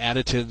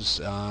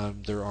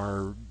additives, there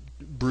are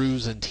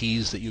brews and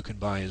teas that you can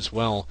buy as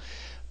well.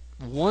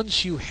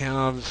 Once you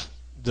have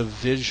the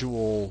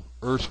visual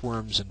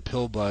earthworms and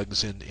pill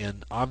bugs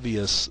and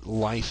obvious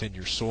life in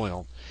your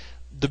soil,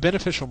 the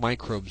beneficial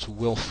microbes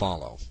will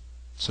follow.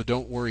 So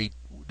don't worry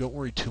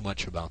too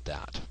much about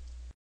that.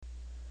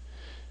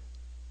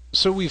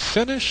 So we've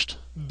finished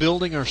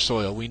building our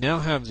soil. We now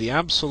have the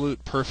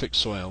absolute perfect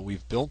soil.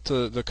 We've built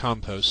the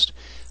compost.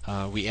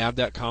 We add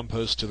that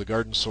compost to the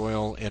garden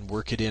soil and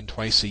work it in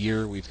twice a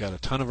year. We've got a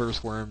ton of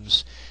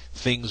earthworms.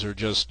 Things are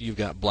just, you've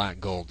got black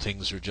gold.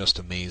 Things are just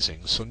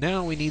amazing. So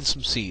now we need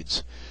some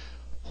seeds.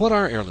 What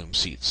are heirloom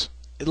seeds?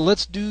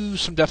 Let's do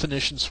some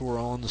definitions so we're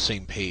all on the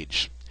same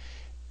page.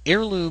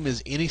 Heirloom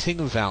is anything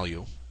of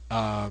value,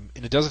 and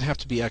it doesn't have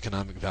to be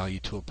economic value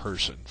to a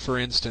person. For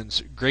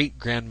instance,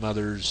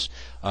 great-grandmother's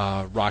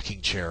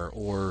rocking chair,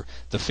 or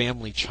the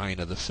family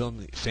china, the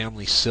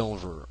family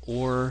silver,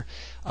 or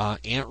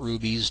Aunt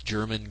Ruby's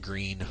German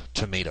green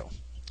tomato.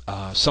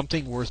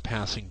 Something worth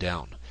passing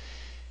down.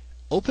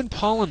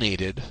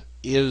 Open-pollinated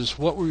is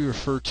what we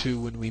refer to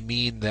when we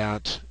mean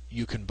that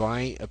you can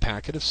buy a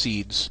packet of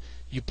seeds,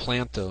 you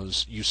plant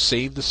those, you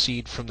save the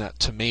seed from that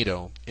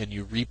tomato, and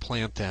you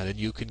replant that, and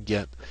you can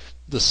get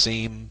the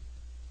same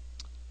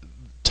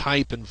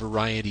type and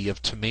variety of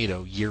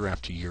tomato year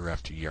after year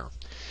after year.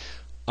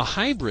 A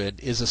hybrid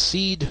is a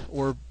seed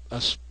or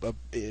a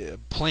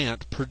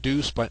plant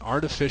produced by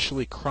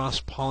artificially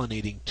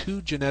cross-pollinating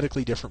 2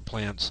 genetically different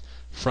plants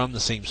from the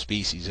same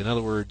species. In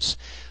other words,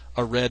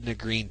 a red and a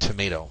green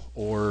tomato,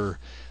 or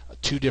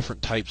 2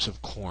 different types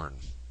of corn.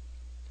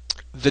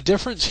 The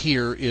difference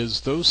here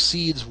is those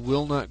seeds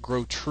will not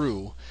grow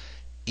true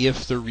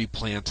if they're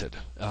replanted.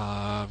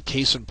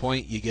 Case in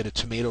point, you get a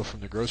tomato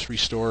from the grocery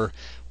store.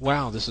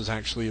 Wow, this is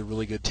actually a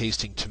really good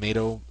tasting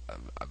tomato.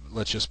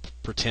 Let's just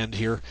pretend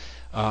here.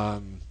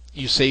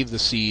 You save the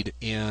seed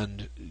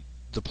and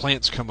the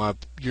plants come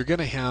up. You're going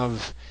to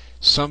have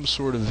some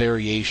sort of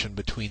variation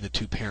between the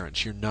 2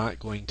 parents. You're not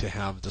going to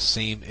have the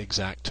same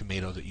exact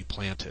tomato that you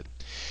planted.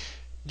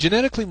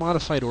 Genetically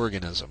modified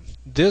organism.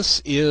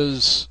 This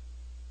is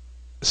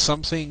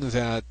something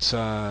that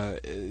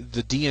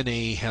the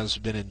DNA has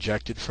been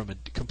injected from a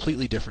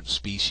completely different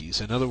species.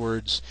 In other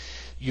words,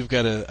 you've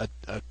got a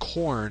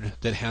corn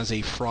that has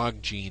a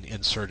frog gene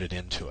inserted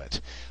into it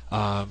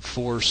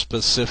for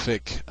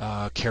specific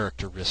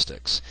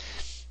characteristics.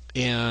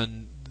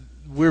 And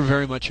we're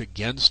very much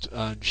against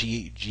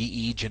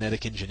GE,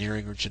 genetic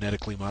engineering, or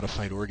genetically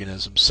modified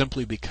organisms,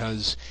 simply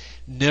because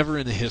never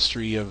in the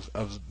history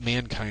of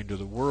mankind or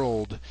the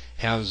world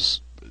has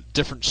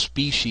different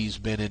species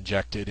been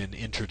injected and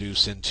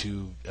introduced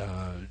into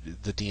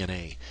the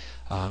DNA.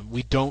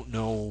 We don't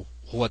know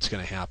what's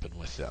going to happen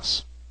with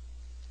this.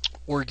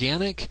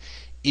 Organic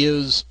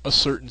is a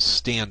certain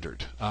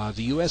standard.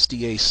 The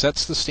USDA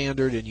sets the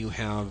standard, and you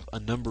have a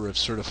number of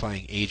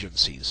certifying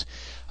agencies.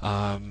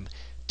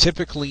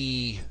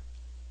 Typically,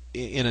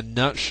 in a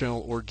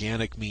nutshell,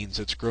 organic means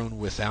it's grown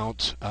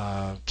without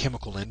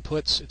chemical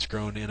inputs. It's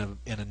grown in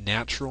a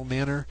natural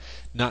manner,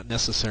 not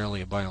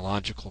necessarily a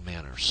biological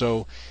manner.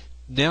 So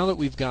now that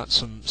we've got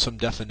some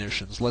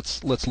definitions,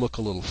 let's look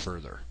a little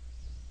further.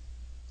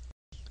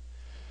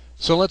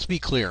 So let's be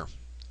clear.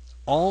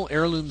 All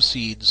heirloom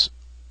seeds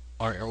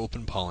are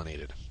open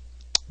pollinated,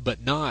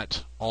 but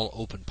not all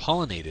open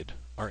pollinated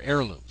are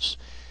heirlooms.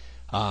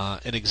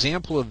 An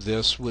example of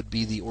this would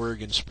be the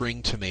Oregon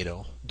spring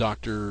tomato.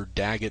 Dr.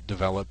 Daggett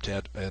developed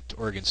at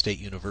Oregon State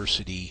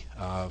University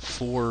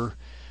for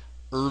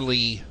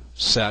early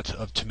set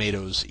of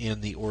tomatoes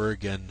in the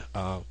Oregon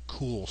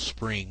cool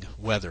spring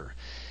weather.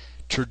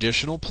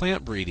 Traditional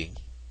plant breeding,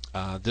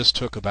 this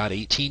took about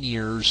 18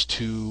 years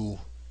to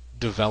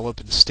develop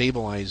and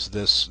stabilize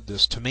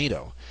this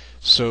tomato.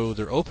 So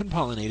they're open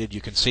pollinated.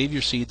 You can save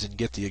your seeds and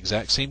get the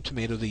exact same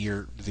tomato the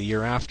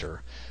year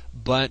after,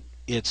 but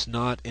it's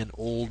not an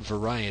old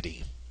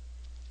variety.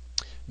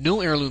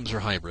 No heirlooms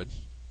are hybrid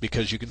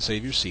because you can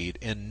save your seed,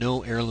 and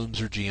no heirlooms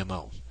are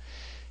GMO.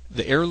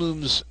 The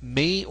heirlooms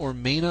may or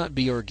may not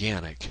be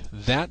organic.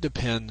 That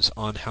depends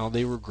on how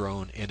they were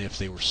grown and if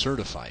they were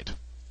certified.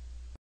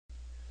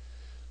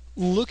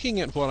 Looking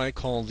at what I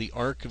call the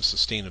arc of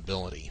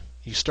sustainability,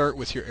 you start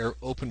with your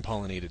open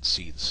pollinated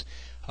seeds.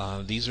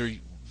 These are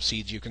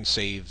seeds you can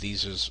save.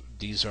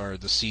 These are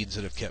the seeds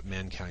that have kept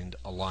mankind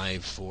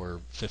alive for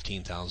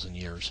 15,000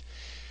 years.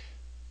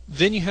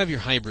 Then you have your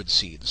hybrid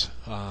seeds.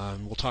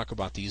 We'll talk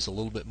about these a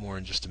little bit more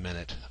in just a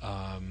minute.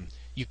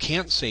 You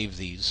can't save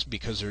these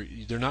because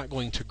they're not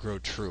going to grow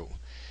true.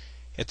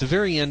 At the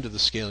very end of the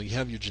scale, you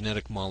have your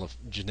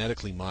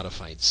genetically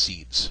modified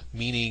seeds,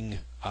 meaning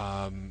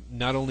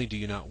not only do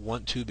you not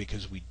want to,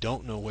 because we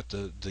don't know what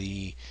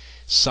the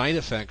side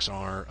effects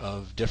are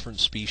of different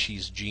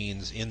species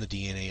genes in the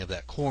DNA of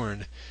that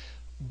corn,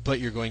 but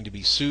you're going to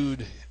be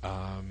sued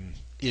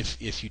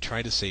if you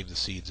try to save the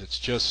seeds.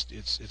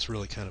 It's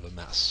really kind of a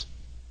mess.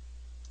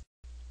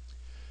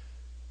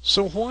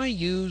 So why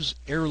use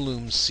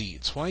heirloom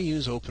seeds? Why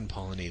use open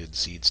pollinated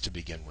seeds to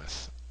begin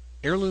with?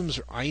 Heirlooms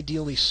are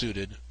ideally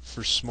suited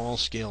for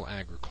small-scale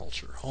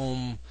agriculture,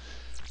 home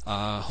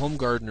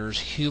gardeners,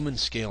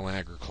 human-scale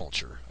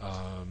agriculture,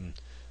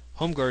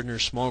 home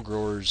gardeners, small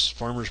growers,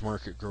 farmers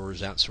market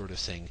growers, that sort of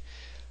thing.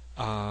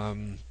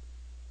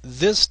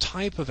 This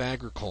type of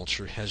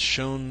agriculture has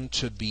shown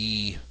to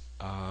be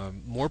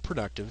more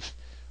productive,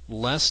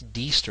 less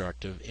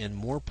destructive, and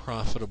more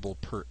profitable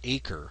per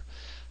acre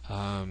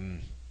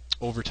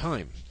over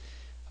time.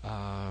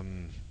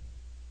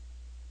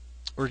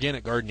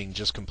 Organic Gardening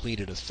just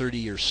completed a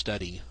 30-year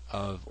study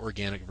of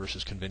organic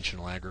versus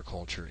conventional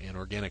agriculture, and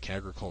organic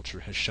agriculture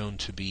has shown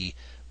to be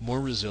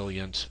more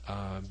resilient,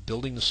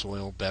 building the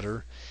soil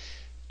better.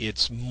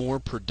 It's more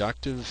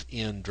productive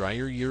in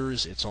drier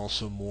years. It's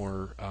also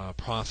more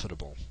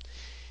profitable.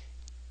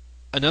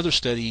 Another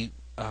study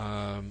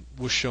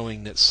was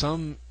showing that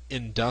some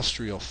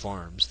industrial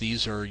farms,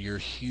 these are your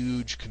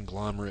huge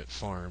conglomerate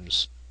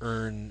farms,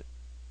 earn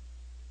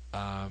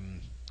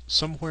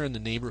somewhere in the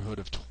neighborhood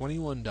of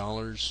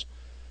 $21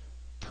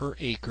 per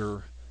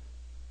acre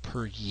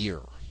per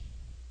year.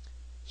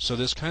 So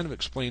this kind of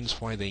explains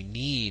why they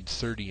need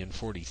 30 and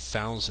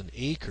 40,000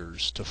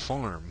 acres to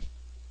farm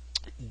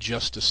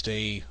just to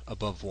stay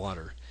above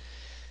water.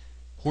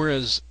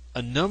 Whereas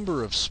a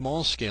number of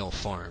small-scale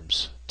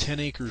farms, 10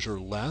 acres or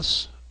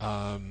less,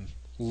 a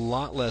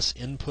lot less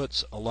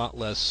inputs, a lot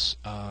less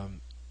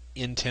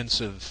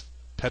intensive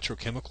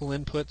petrochemical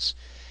inputs,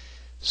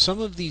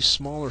 some of these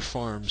smaller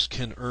farms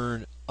can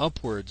earn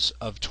upwards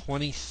of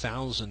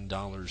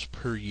 $20,000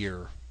 per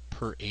year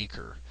per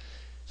acre.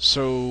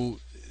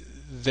 So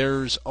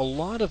there's a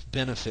lot of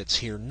benefits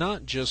here,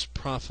 not just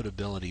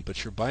profitability,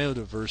 but your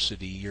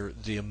biodiversity,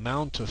 the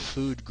amount of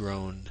food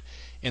grown,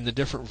 and the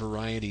different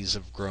varieties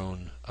of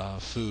grown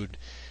food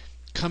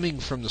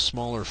coming from the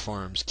smaller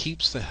farms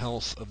keeps the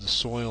health of the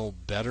soil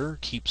better,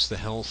 keeps the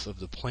health of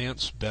the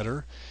plants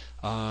better,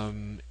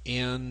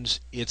 and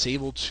it's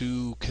able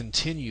to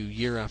continue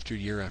year after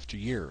year after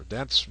year.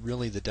 That's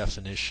really the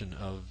definition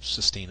of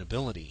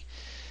sustainability.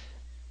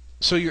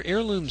 So your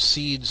heirloom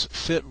seeds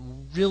fit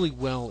really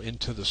well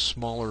into the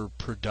smaller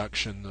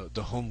production,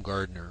 the home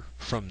gardener,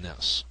 from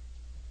this.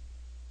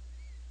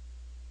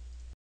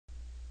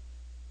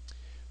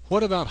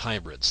 What about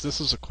hybrids?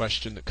 This is a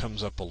question that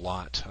comes up a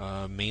lot,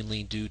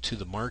 mainly due to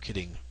the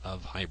marketing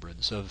of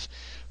hybrids, of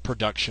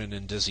production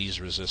and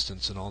disease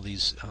resistance and all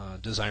these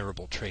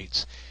desirable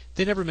traits.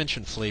 They never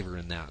mention flavor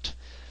in that.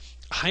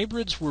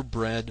 Hybrids were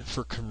bred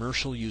for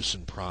commercial use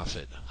and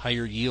profit.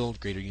 Higher yield,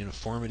 greater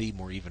uniformity,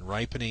 more even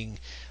ripening,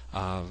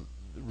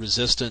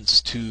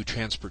 resistance to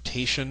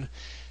transportation,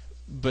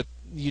 but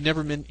you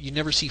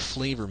never see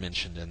flavor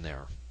mentioned in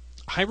there.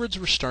 Hybrids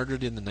were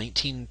started in the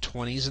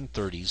 1920s and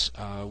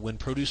 30s when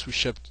produce was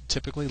shipped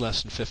typically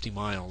less than 50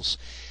 miles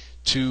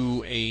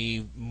to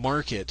a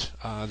market.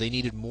 They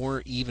needed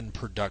more even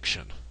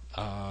production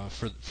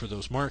for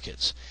those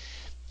markets.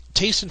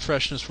 Taste and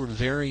freshness were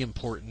very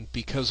important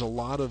because a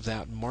lot of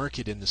that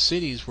market in the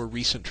cities were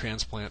recent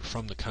transplant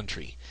from the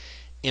country.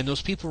 And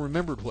those people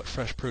remembered what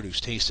fresh produce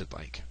tasted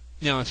like.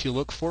 Now, if you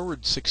look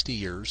forward 60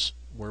 years,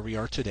 where we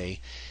are today,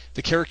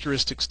 the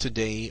characteristics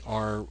today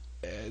are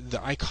the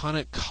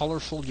iconic,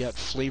 colorful yet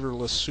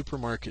flavorless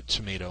supermarket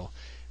tomato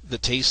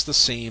that tastes the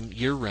same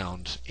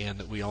year-round and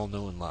that we all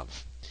know and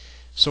love.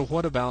 So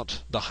what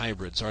about the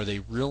hybrids? Are they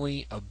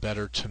really a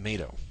better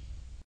tomato?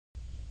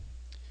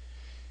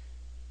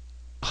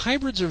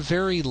 Hybrids are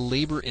very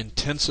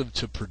labor-intensive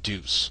to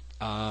produce.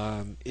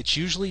 It's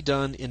usually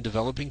done in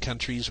developing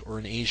countries or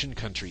in Asian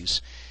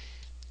countries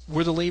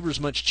where the labor is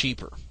much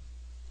cheaper.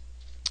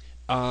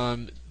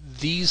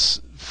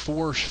 These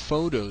four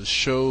photos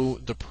show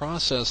the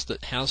process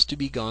that has to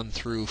be gone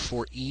through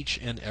for each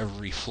and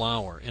every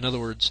flower. In other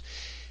words,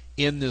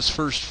 in this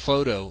first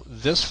photo,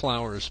 this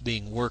flower is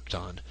being worked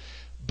on,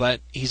 but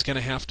he's going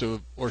to have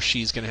to, or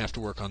she's going to have to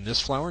work on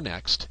this flower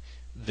next,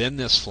 then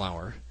this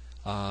flower,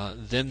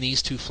 then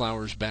these two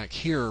flowers back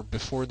here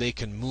before they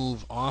can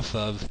move off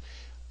of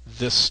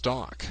this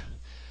stalk.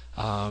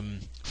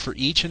 For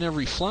each and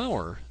every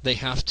flower, they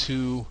have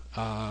to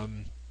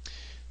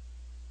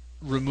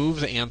remove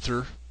the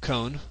anther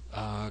cone,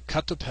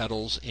 cut the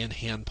petals, and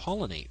hand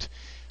pollinate.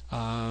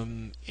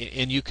 And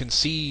you can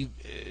see,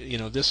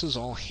 this is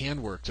all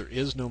handwork. There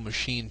is no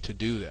machine to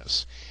do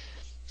this.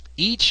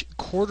 Each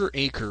quarter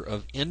acre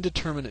of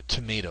indeterminate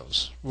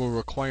tomatoes will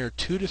require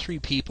 2 to 3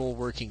 people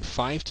working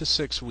 5 to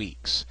 6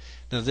 weeks.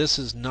 Now, this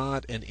is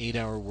not an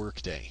 8-hour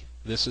workday.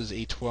 This is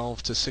a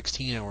 12 to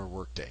 16-hour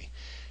workday.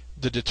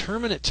 The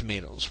determinate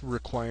tomatoes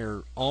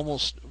require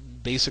almost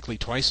basically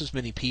twice as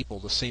many people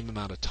the same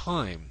amount of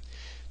time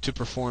to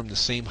perform the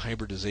same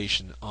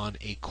hybridization on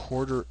a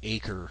quarter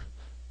acre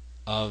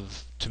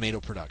of tomato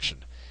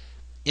production.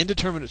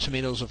 Indeterminate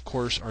tomatoes, of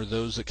course, are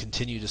those that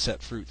continue to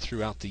set fruit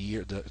throughout the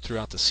year,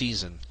 throughout the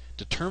season.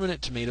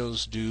 Determinate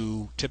tomatoes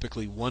do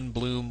typically one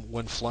bloom,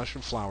 one flush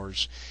of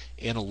flowers,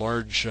 and a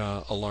large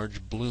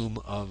bloom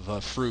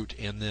of fruit,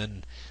 and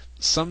then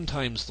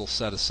sometimes they'll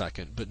set a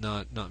second, but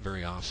not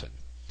very often.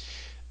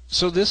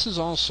 So this is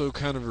also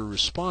kind of a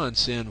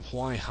response in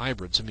why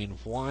hybrids. I mean,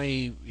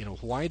 why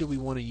do we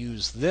want to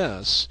use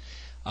this?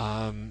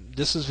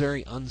 This is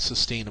very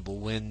unsustainable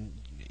when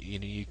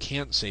you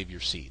can't save your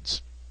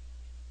seeds.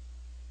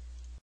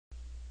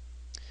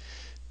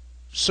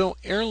 So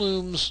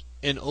heirlooms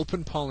and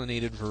open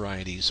pollinated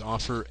varieties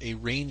offer a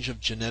range of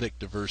genetic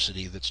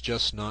diversity that's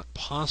just not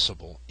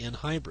possible in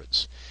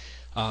hybrids.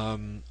 A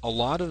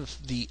lot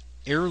of the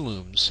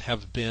heirlooms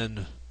have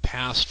been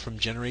passed from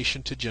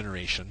generation to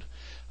generation.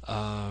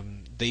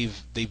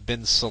 They've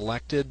been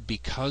selected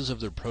because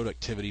of their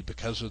productivity,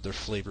 because of their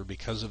flavor,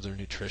 because of their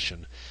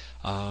nutrition.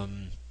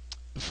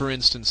 For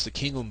instance, the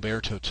King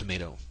Umberto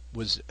tomato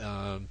was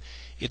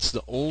it's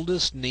the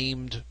oldest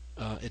named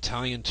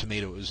Italian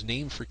tomato. It was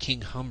named for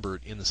King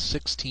Humbert in the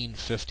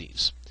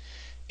 1650s,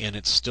 and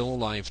it's still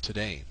alive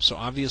today. So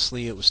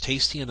obviously it was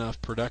tasty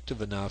enough,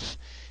 productive enough,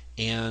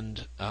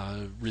 and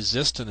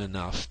resistant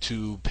enough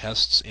to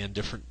pests and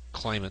different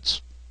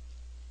climates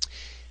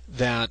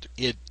that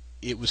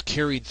it was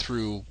carried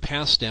through,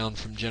 passed down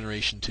from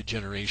generation to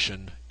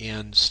generation,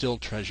 and still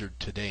treasured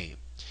today.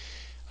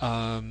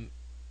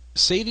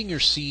 Saving your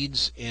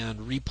seeds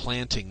and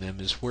replanting them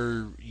is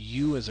where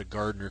you as a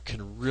gardener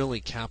can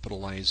really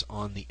capitalize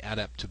on the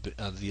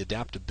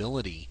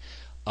adaptability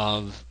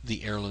of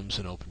the heirlooms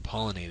and open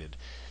pollinated.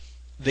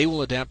 They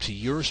will adapt to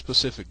your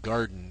specific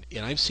garden,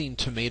 and I've seen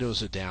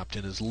tomatoes adapt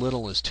in as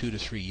little as 2 to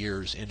 3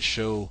 years and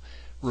show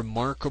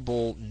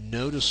remarkable,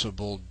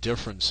 noticeable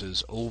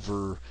differences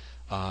over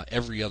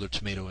every other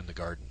tomato in the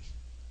garden.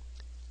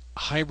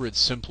 Hybrids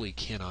simply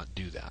cannot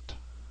do that.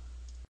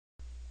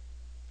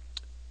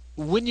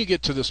 When you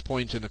get to this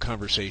point in a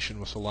conversation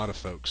with a lot of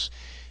folks,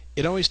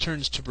 it always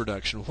turns to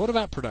production. What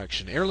about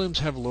production? Heirlooms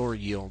have lower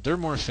yield. They're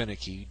more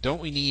finicky.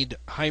 Don't we need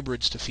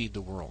hybrids to feed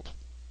the world?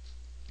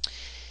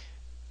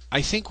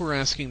 I think we're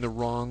asking the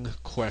wrong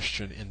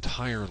question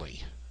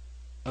entirely.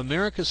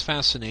 America's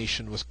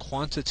fascination with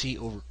quantity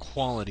over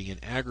quality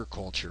in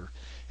agriculture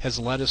has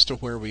led us to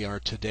where we are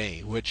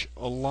today, which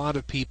a lot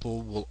of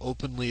people will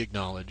openly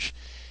acknowledge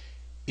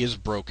is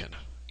broken,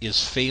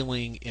 is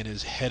failing, and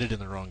is headed in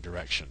the wrong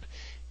direction.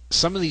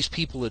 Some of these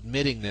people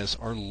admitting this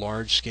are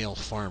large-scale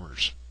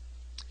farmers.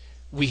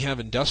 We have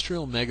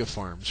industrial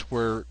megafarms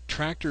where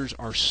tractors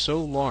are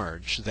so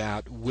large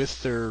that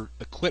with their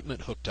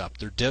equipment hooked up,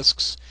 their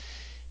discs,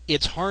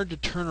 it's hard to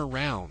turn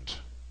around,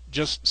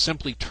 just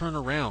simply turn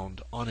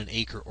around on an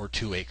acre or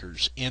 2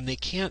 acres, and they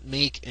can't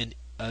make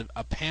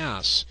a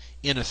pass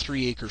in a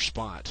 3-acre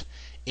spot.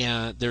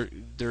 And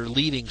they're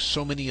leaving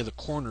so many of the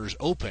corners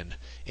open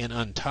and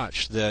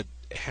untouched that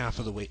half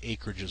of the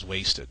acreage is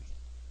wasted.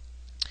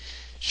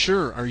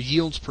 Sure, our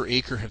yields per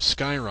acre have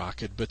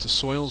skyrocketed, but the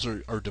soils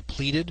are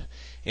depleted,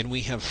 and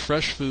we have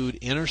fresh food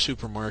in our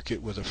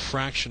supermarket with a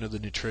fraction of the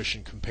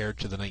nutrition compared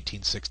to the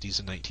 1960s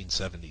and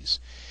 1970s.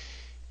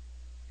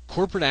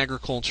 Corporate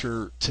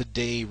agriculture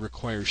today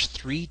requires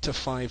 3 to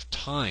 5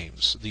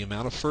 times the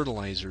amount of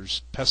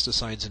fertilizers,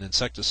 pesticides, and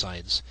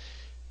insecticides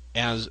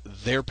as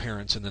their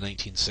parents in the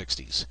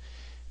 1960s.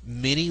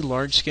 Many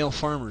large-scale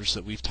farmers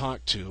that we've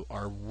talked to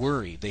are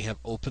worried. They have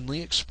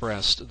openly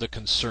expressed the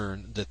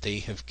concern that they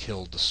have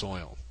killed the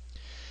soil.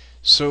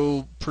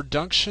 So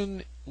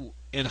production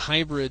in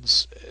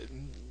hybrids,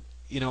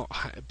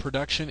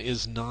 production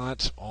is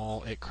not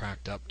all it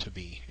cracked up to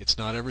be. It's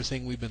not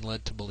everything we've been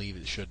led to believe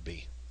it should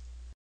be.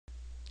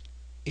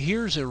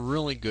 Here's a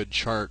really good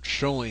chart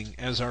showing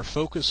as our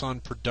focus on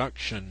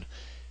production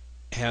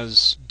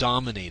has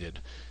dominated,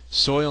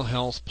 soil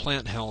health,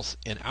 plant health,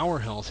 and our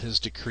health has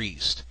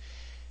decreased.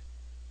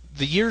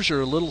 The years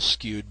are a little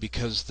skewed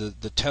because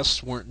the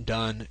tests weren't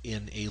done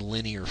in a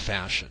linear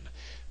fashion.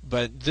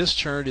 But this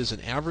chart is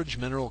an average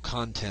mineral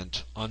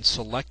content on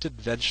selected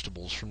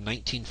vegetables from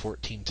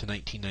 1914 to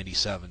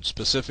 1997,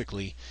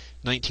 specifically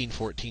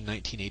 1914,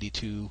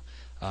 1982,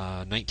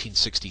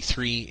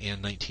 1963,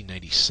 and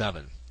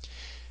 1997.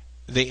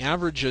 The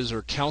averages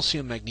are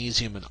calcium,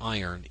 magnesium, and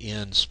iron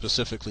in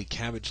specifically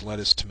cabbage,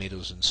 lettuce,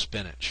 tomatoes, and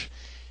spinach.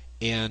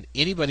 And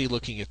anybody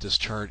looking at this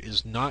chart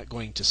is not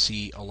going to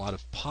see a lot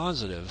of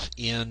positive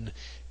in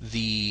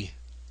the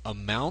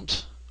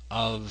amount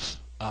of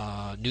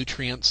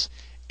nutrients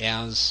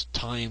as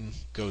time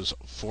goes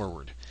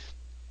forward.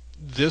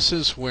 This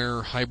is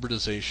where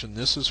hybridization,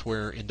 this is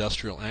where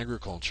industrial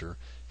agriculture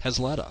has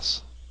led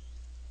us.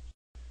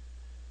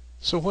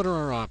 So what are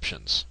our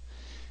options?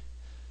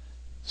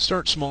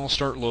 Start small,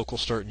 start local,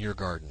 start in your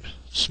garden.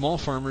 Small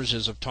farmers,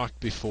 as I've talked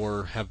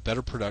before, have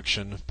better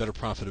production, better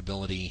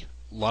profitability,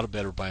 a lot of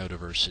better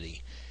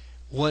biodiversity.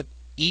 What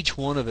each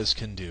one of us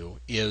can do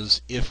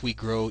is, if we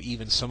grow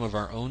even some of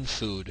our own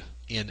food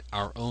in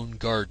our own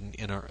garden,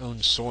 in our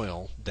own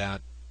soil,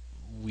 that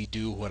we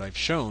do what I've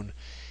shown,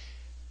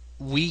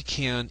 we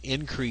can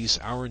increase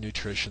our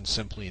nutrition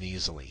simply and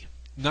easily.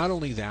 Not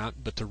only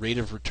that, but the rate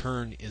of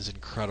return is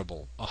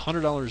incredible.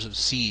 $100 of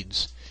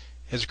seeds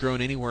has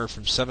grown anywhere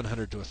from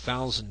 $700 to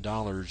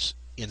 $1,000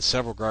 in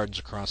several gardens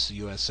across the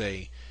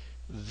USA.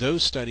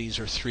 Those studies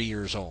are 3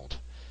 years old.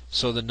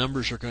 So the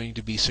numbers are going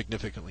to be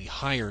significantly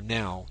higher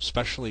now,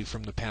 especially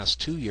from the past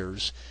 2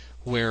 years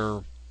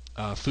where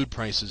food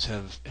prices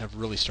have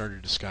really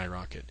started to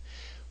skyrocket.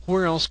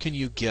 Where else can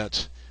you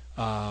get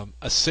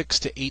a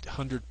 600 to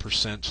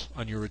 800%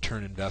 on your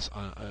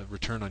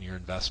return on your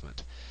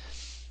investment?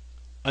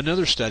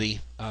 Another study,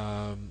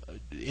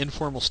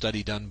 informal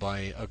study done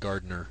by a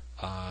gardener,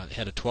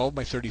 had a 12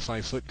 by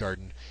 35 foot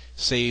garden,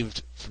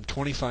 saved from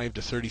 $2,500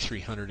 to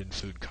 $3,300 in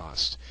food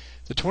costs.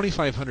 The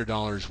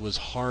 $2,500 was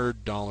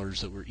hard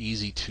dollars that were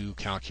easy to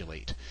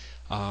calculate.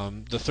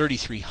 The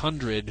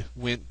 $3,300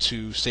 went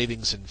to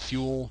savings in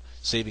fuel,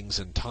 savings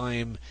in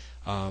time,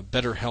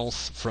 better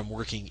health from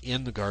working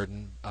in the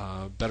garden,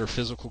 better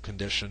physical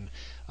condition.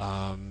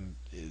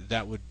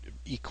 That would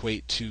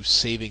equate to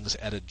savings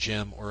at a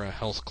gym or a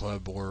health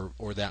club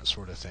or that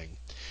sort of thing.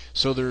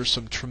 So there's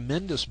some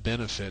tremendous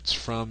benefits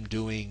from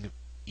doing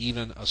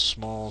even a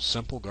small,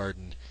 simple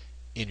garden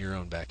in your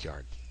own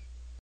backyard.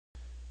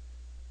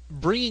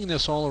 Bringing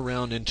this all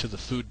around into the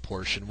food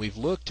portion, we've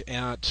looked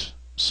at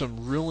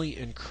some really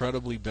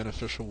incredibly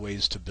beneficial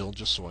ways to build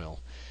your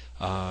soil,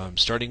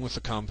 starting with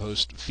the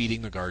compost,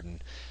 feeding the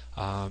garden.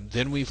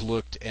 Then we've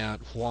looked at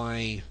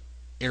why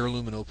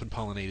heirloom and open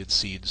pollinated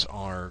seeds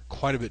are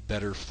quite a bit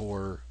better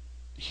for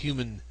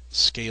human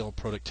scale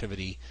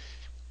productivity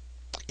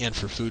and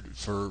for food,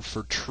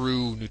 for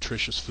true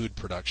nutritious food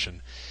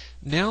production.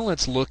 Now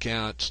let's look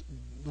at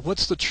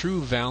what's the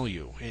true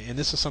value, and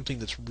this is something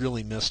that's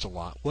really missed a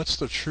lot. What's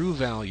the true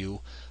value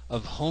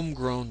of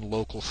homegrown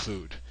local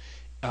food?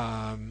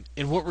 And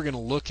what we're going to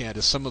look at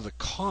is some of the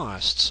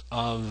costs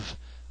of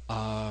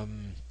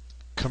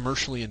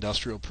commercially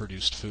industrial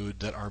produced food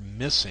that are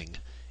missing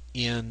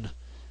in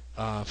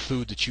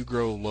food that you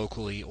grow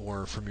locally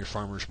or from your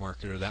farmer's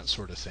market or that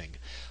sort of thing.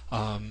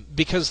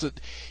 Because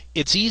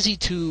it's easy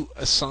to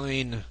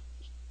assign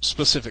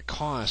specific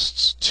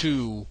costs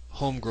to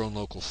homegrown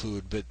local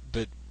food,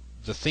 but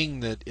the thing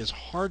that is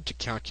hard to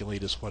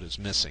calculate is what is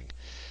missing.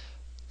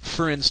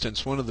 For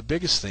instance, one of the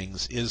biggest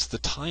things is the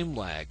time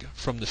lag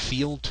from the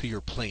field to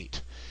your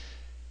plate.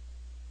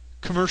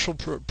 Commercial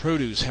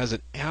produce has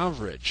an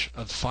average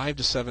of 5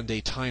 to 7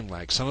 day time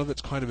lag. Some of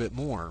it's quite a bit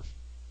more,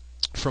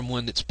 from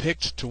when it's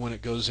picked to when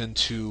it goes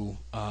into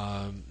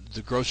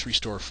the grocery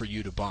store for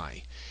you to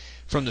buy.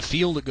 From the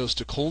field it goes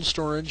to cold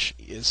storage,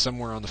 is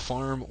somewhere on the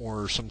farm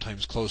or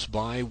sometimes close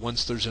by.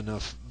 Once there's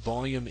enough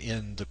volume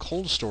in the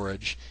cold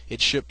storage,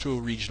 it's shipped to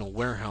a regional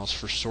warehouse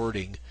for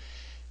sorting,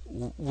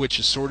 which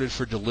is sorted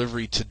for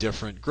delivery to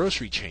different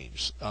grocery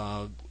chains.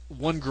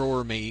 One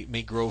grower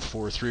may grow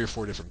for 3 or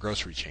 4 different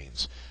grocery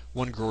chains.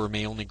 One grower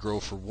may only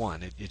grow for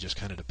one. It just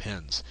kind of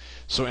depends.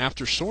 So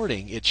after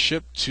sorting, it's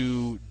shipped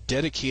to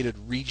dedicated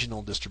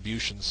regional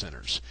distribution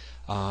centers.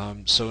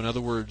 So in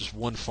other words,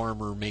 one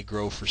farmer may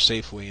grow for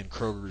Safeway and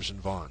Kroger's and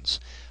Vaughn's.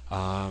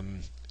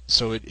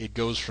 So it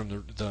goes from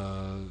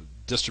the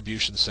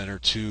distribution center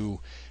to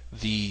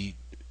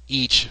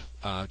each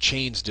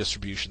chain's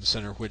distribution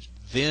center, which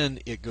then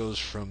it goes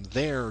from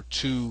there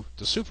to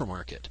the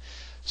supermarket.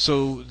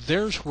 So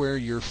there's where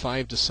your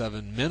 5 to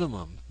 7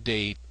 minimum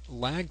day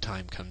lag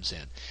time comes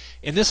in.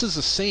 And this is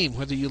the same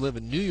whether you live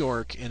in New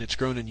York and it's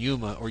grown in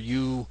Yuma, or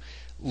you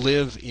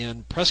live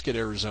in Prescott,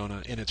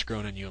 Arizona, and it's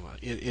grown in Yuma.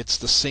 It's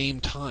the same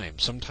time.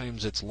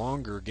 Sometimes it's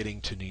longer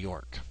getting to New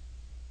York.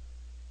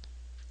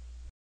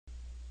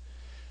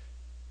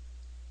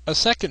 A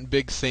second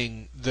big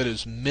thing that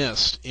is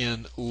missed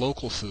in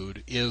local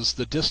food is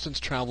the distance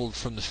traveled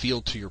from the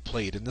field to your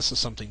plate, and this is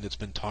something that's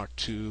been talked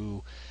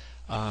to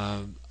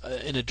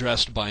and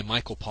addressed by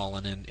Michael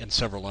Pollan and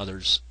several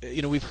others.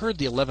 You know, we've heard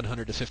the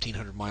 1,100 to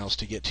 1,500 miles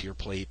to get to your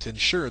plate, and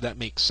sure, that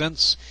makes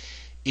sense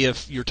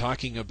if you're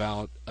talking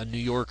about a New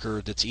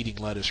Yorker that's eating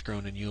lettuce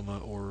grown in Yuma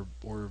or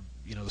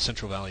you know, the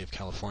Central Valley of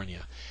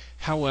California.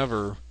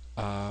 However,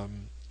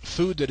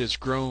 food that is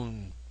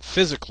grown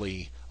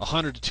physically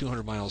 100 to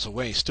 200 miles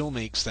away still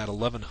makes that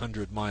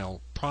 1,100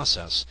 mile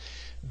process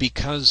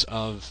because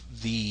of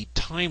the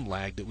time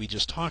lag that we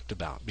just talked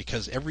about.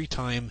 Because every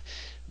time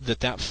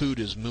that food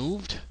is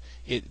moved,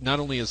 it not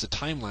only is a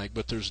time lag,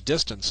 but there's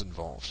distance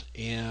involved,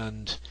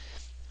 and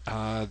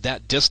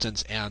that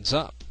distance adds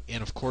up.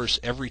 And of course,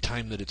 every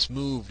time that it's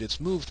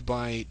moved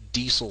by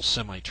diesel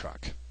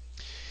semi-truck.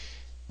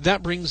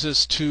 That brings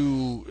us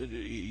to,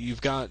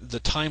 you've got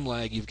the time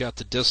lag, you've got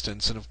the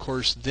distance, and of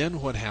course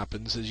then what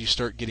happens is you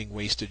start getting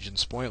wastage and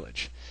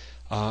spoilage.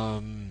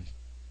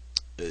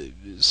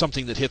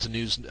 Something that hit the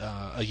news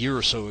a year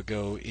or so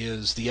ago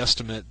is the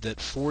estimate that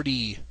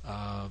 40,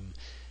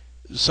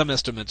 some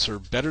estimates are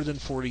better than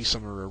 40,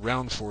 some are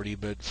around 40,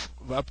 but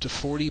up to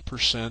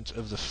 40%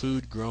 of the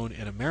food grown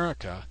in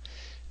America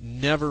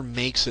never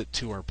makes it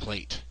to our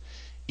plate.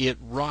 It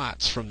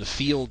rots from the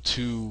field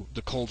to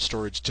the cold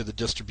storage to the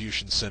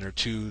distribution center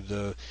to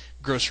the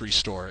grocery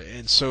store.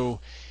 And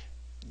so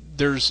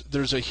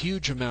there's a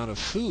huge amount of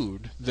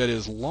food that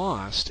is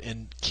lost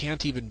and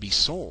can't even be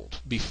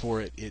sold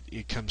before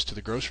it comes to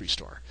the grocery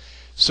store.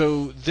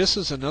 So this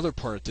is another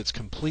part that's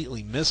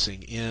completely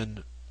missing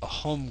in a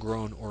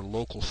homegrown or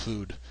local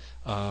food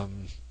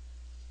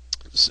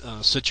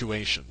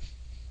situation.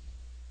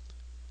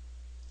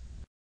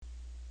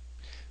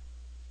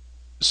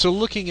 So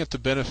looking at the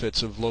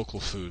benefits of local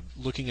food,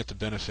 looking at the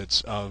benefits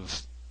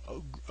of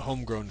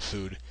homegrown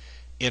food,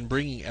 and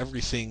bringing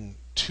everything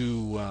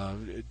to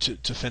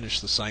finish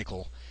the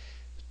cycle,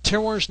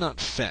 terroir is not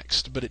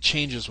fixed, but it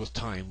changes with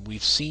time.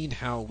 We've seen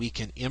how we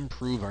can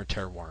improve our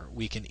terroir.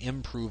 We can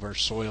improve our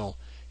soil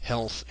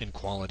health and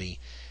quality,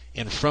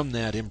 and from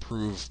that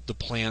improve the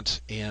plant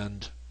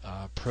and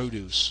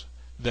produce,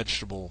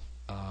 vegetable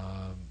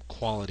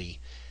quality,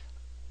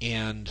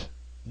 and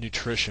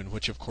nutrition,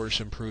 which of course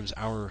improves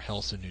our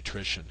health and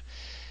nutrition.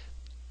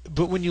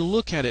 But when you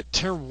look at it,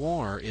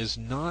 terroir is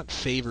not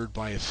favored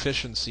by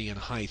efficiency and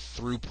high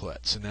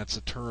throughputs, and that's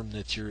a term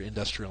that your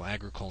industrial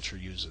agriculture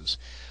uses.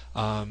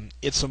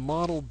 It's a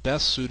model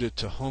best suited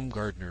to home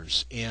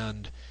gardeners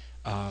and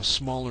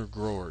smaller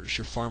growers,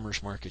 your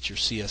farmers markets, your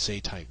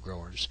CSA type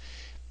growers.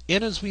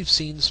 And as we've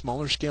seen,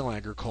 smaller scale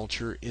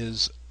agriculture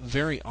is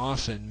very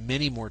often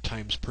many more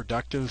times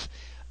productive,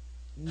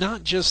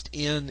 not just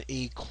in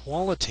a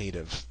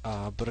qualitative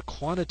but a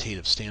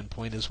quantitative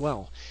standpoint as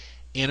well.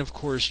 And of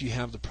course you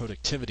have the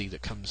productivity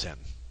that comes in.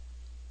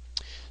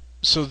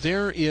 So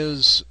there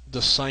is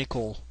the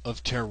cycle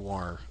of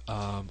terroir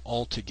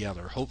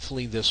altogether.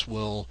 Hopefully this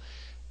will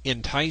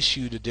entice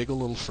you to dig a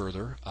little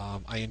further.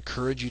 I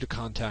encourage you to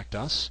contact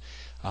us.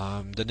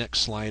 The next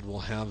slide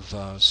will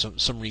have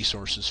some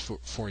resources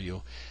for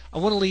you. I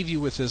want to leave you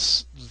with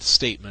this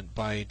statement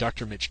by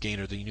Dr. Mitch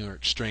Gaynor, the New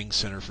York Strang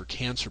Center for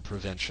Cancer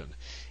Prevention.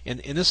 And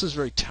this is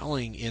very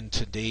telling in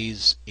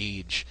today's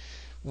age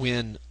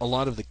when a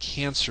lot of the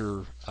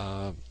cancer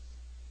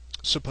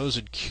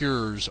supposed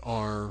cures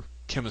are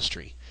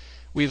chemistry.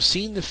 We have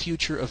seen the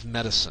future of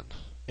medicine,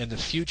 and the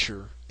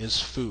future is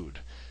food.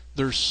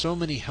 There's so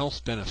many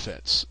health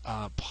benefits,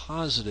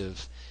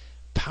 positive,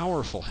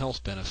 powerful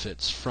health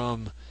benefits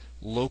from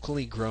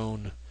locally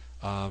grown,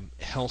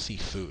 healthy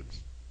food.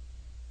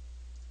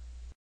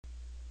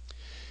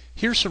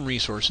 Here's some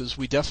resources.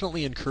 We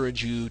definitely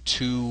encourage you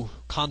to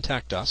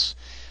contact us.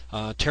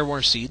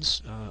 Terroir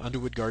Seeds,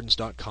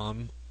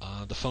 underwoodgardens.com,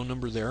 the phone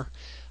number there.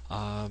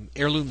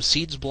 Heirloom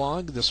Seeds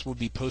blog, this will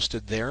be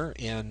posted there,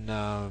 and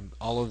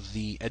all of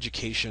the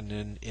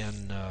education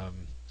and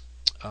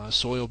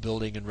soil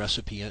building and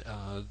recipe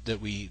that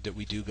we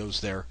do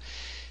goes there.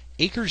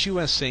 Acres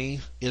USA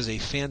is a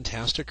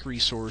fantastic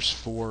resource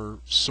for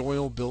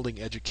soil building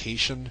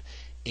education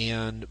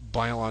and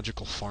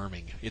biological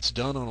farming. It's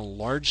done on a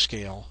large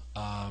scale,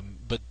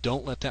 but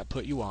don't let that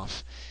put you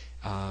off.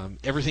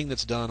 Everything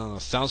that's done on a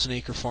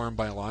 1,000-acre farm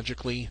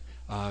biologically,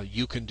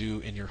 you can do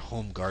in your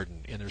home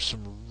garden, and there's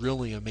some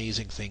really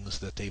amazing things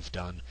that they've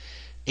done.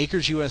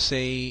 Acres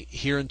USA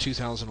here in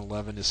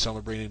 2011 is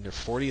celebrating their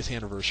 40th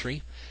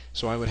anniversary,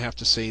 so I would have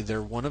to say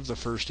they're one of the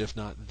first, if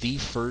not the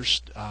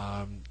first,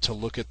 to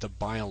look at the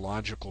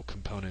biological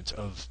component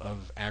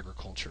of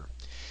agriculture.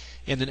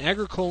 And then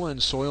Agricola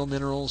and Soil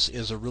Minerals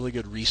is a really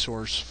good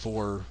resource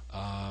for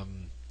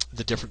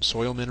the different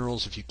soil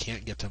minerals if you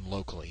can't get them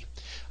locally.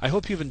 I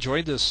hope you've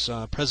enjoyed this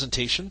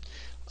presentation.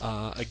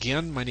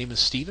 Again, my name is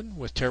Stephen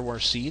with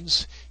Terroir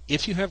Seeds.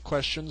 If you have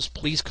questions,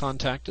 please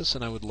contact us,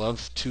 and I would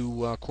love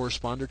to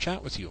correspond or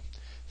chat with you.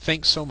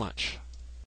 Thanks so much.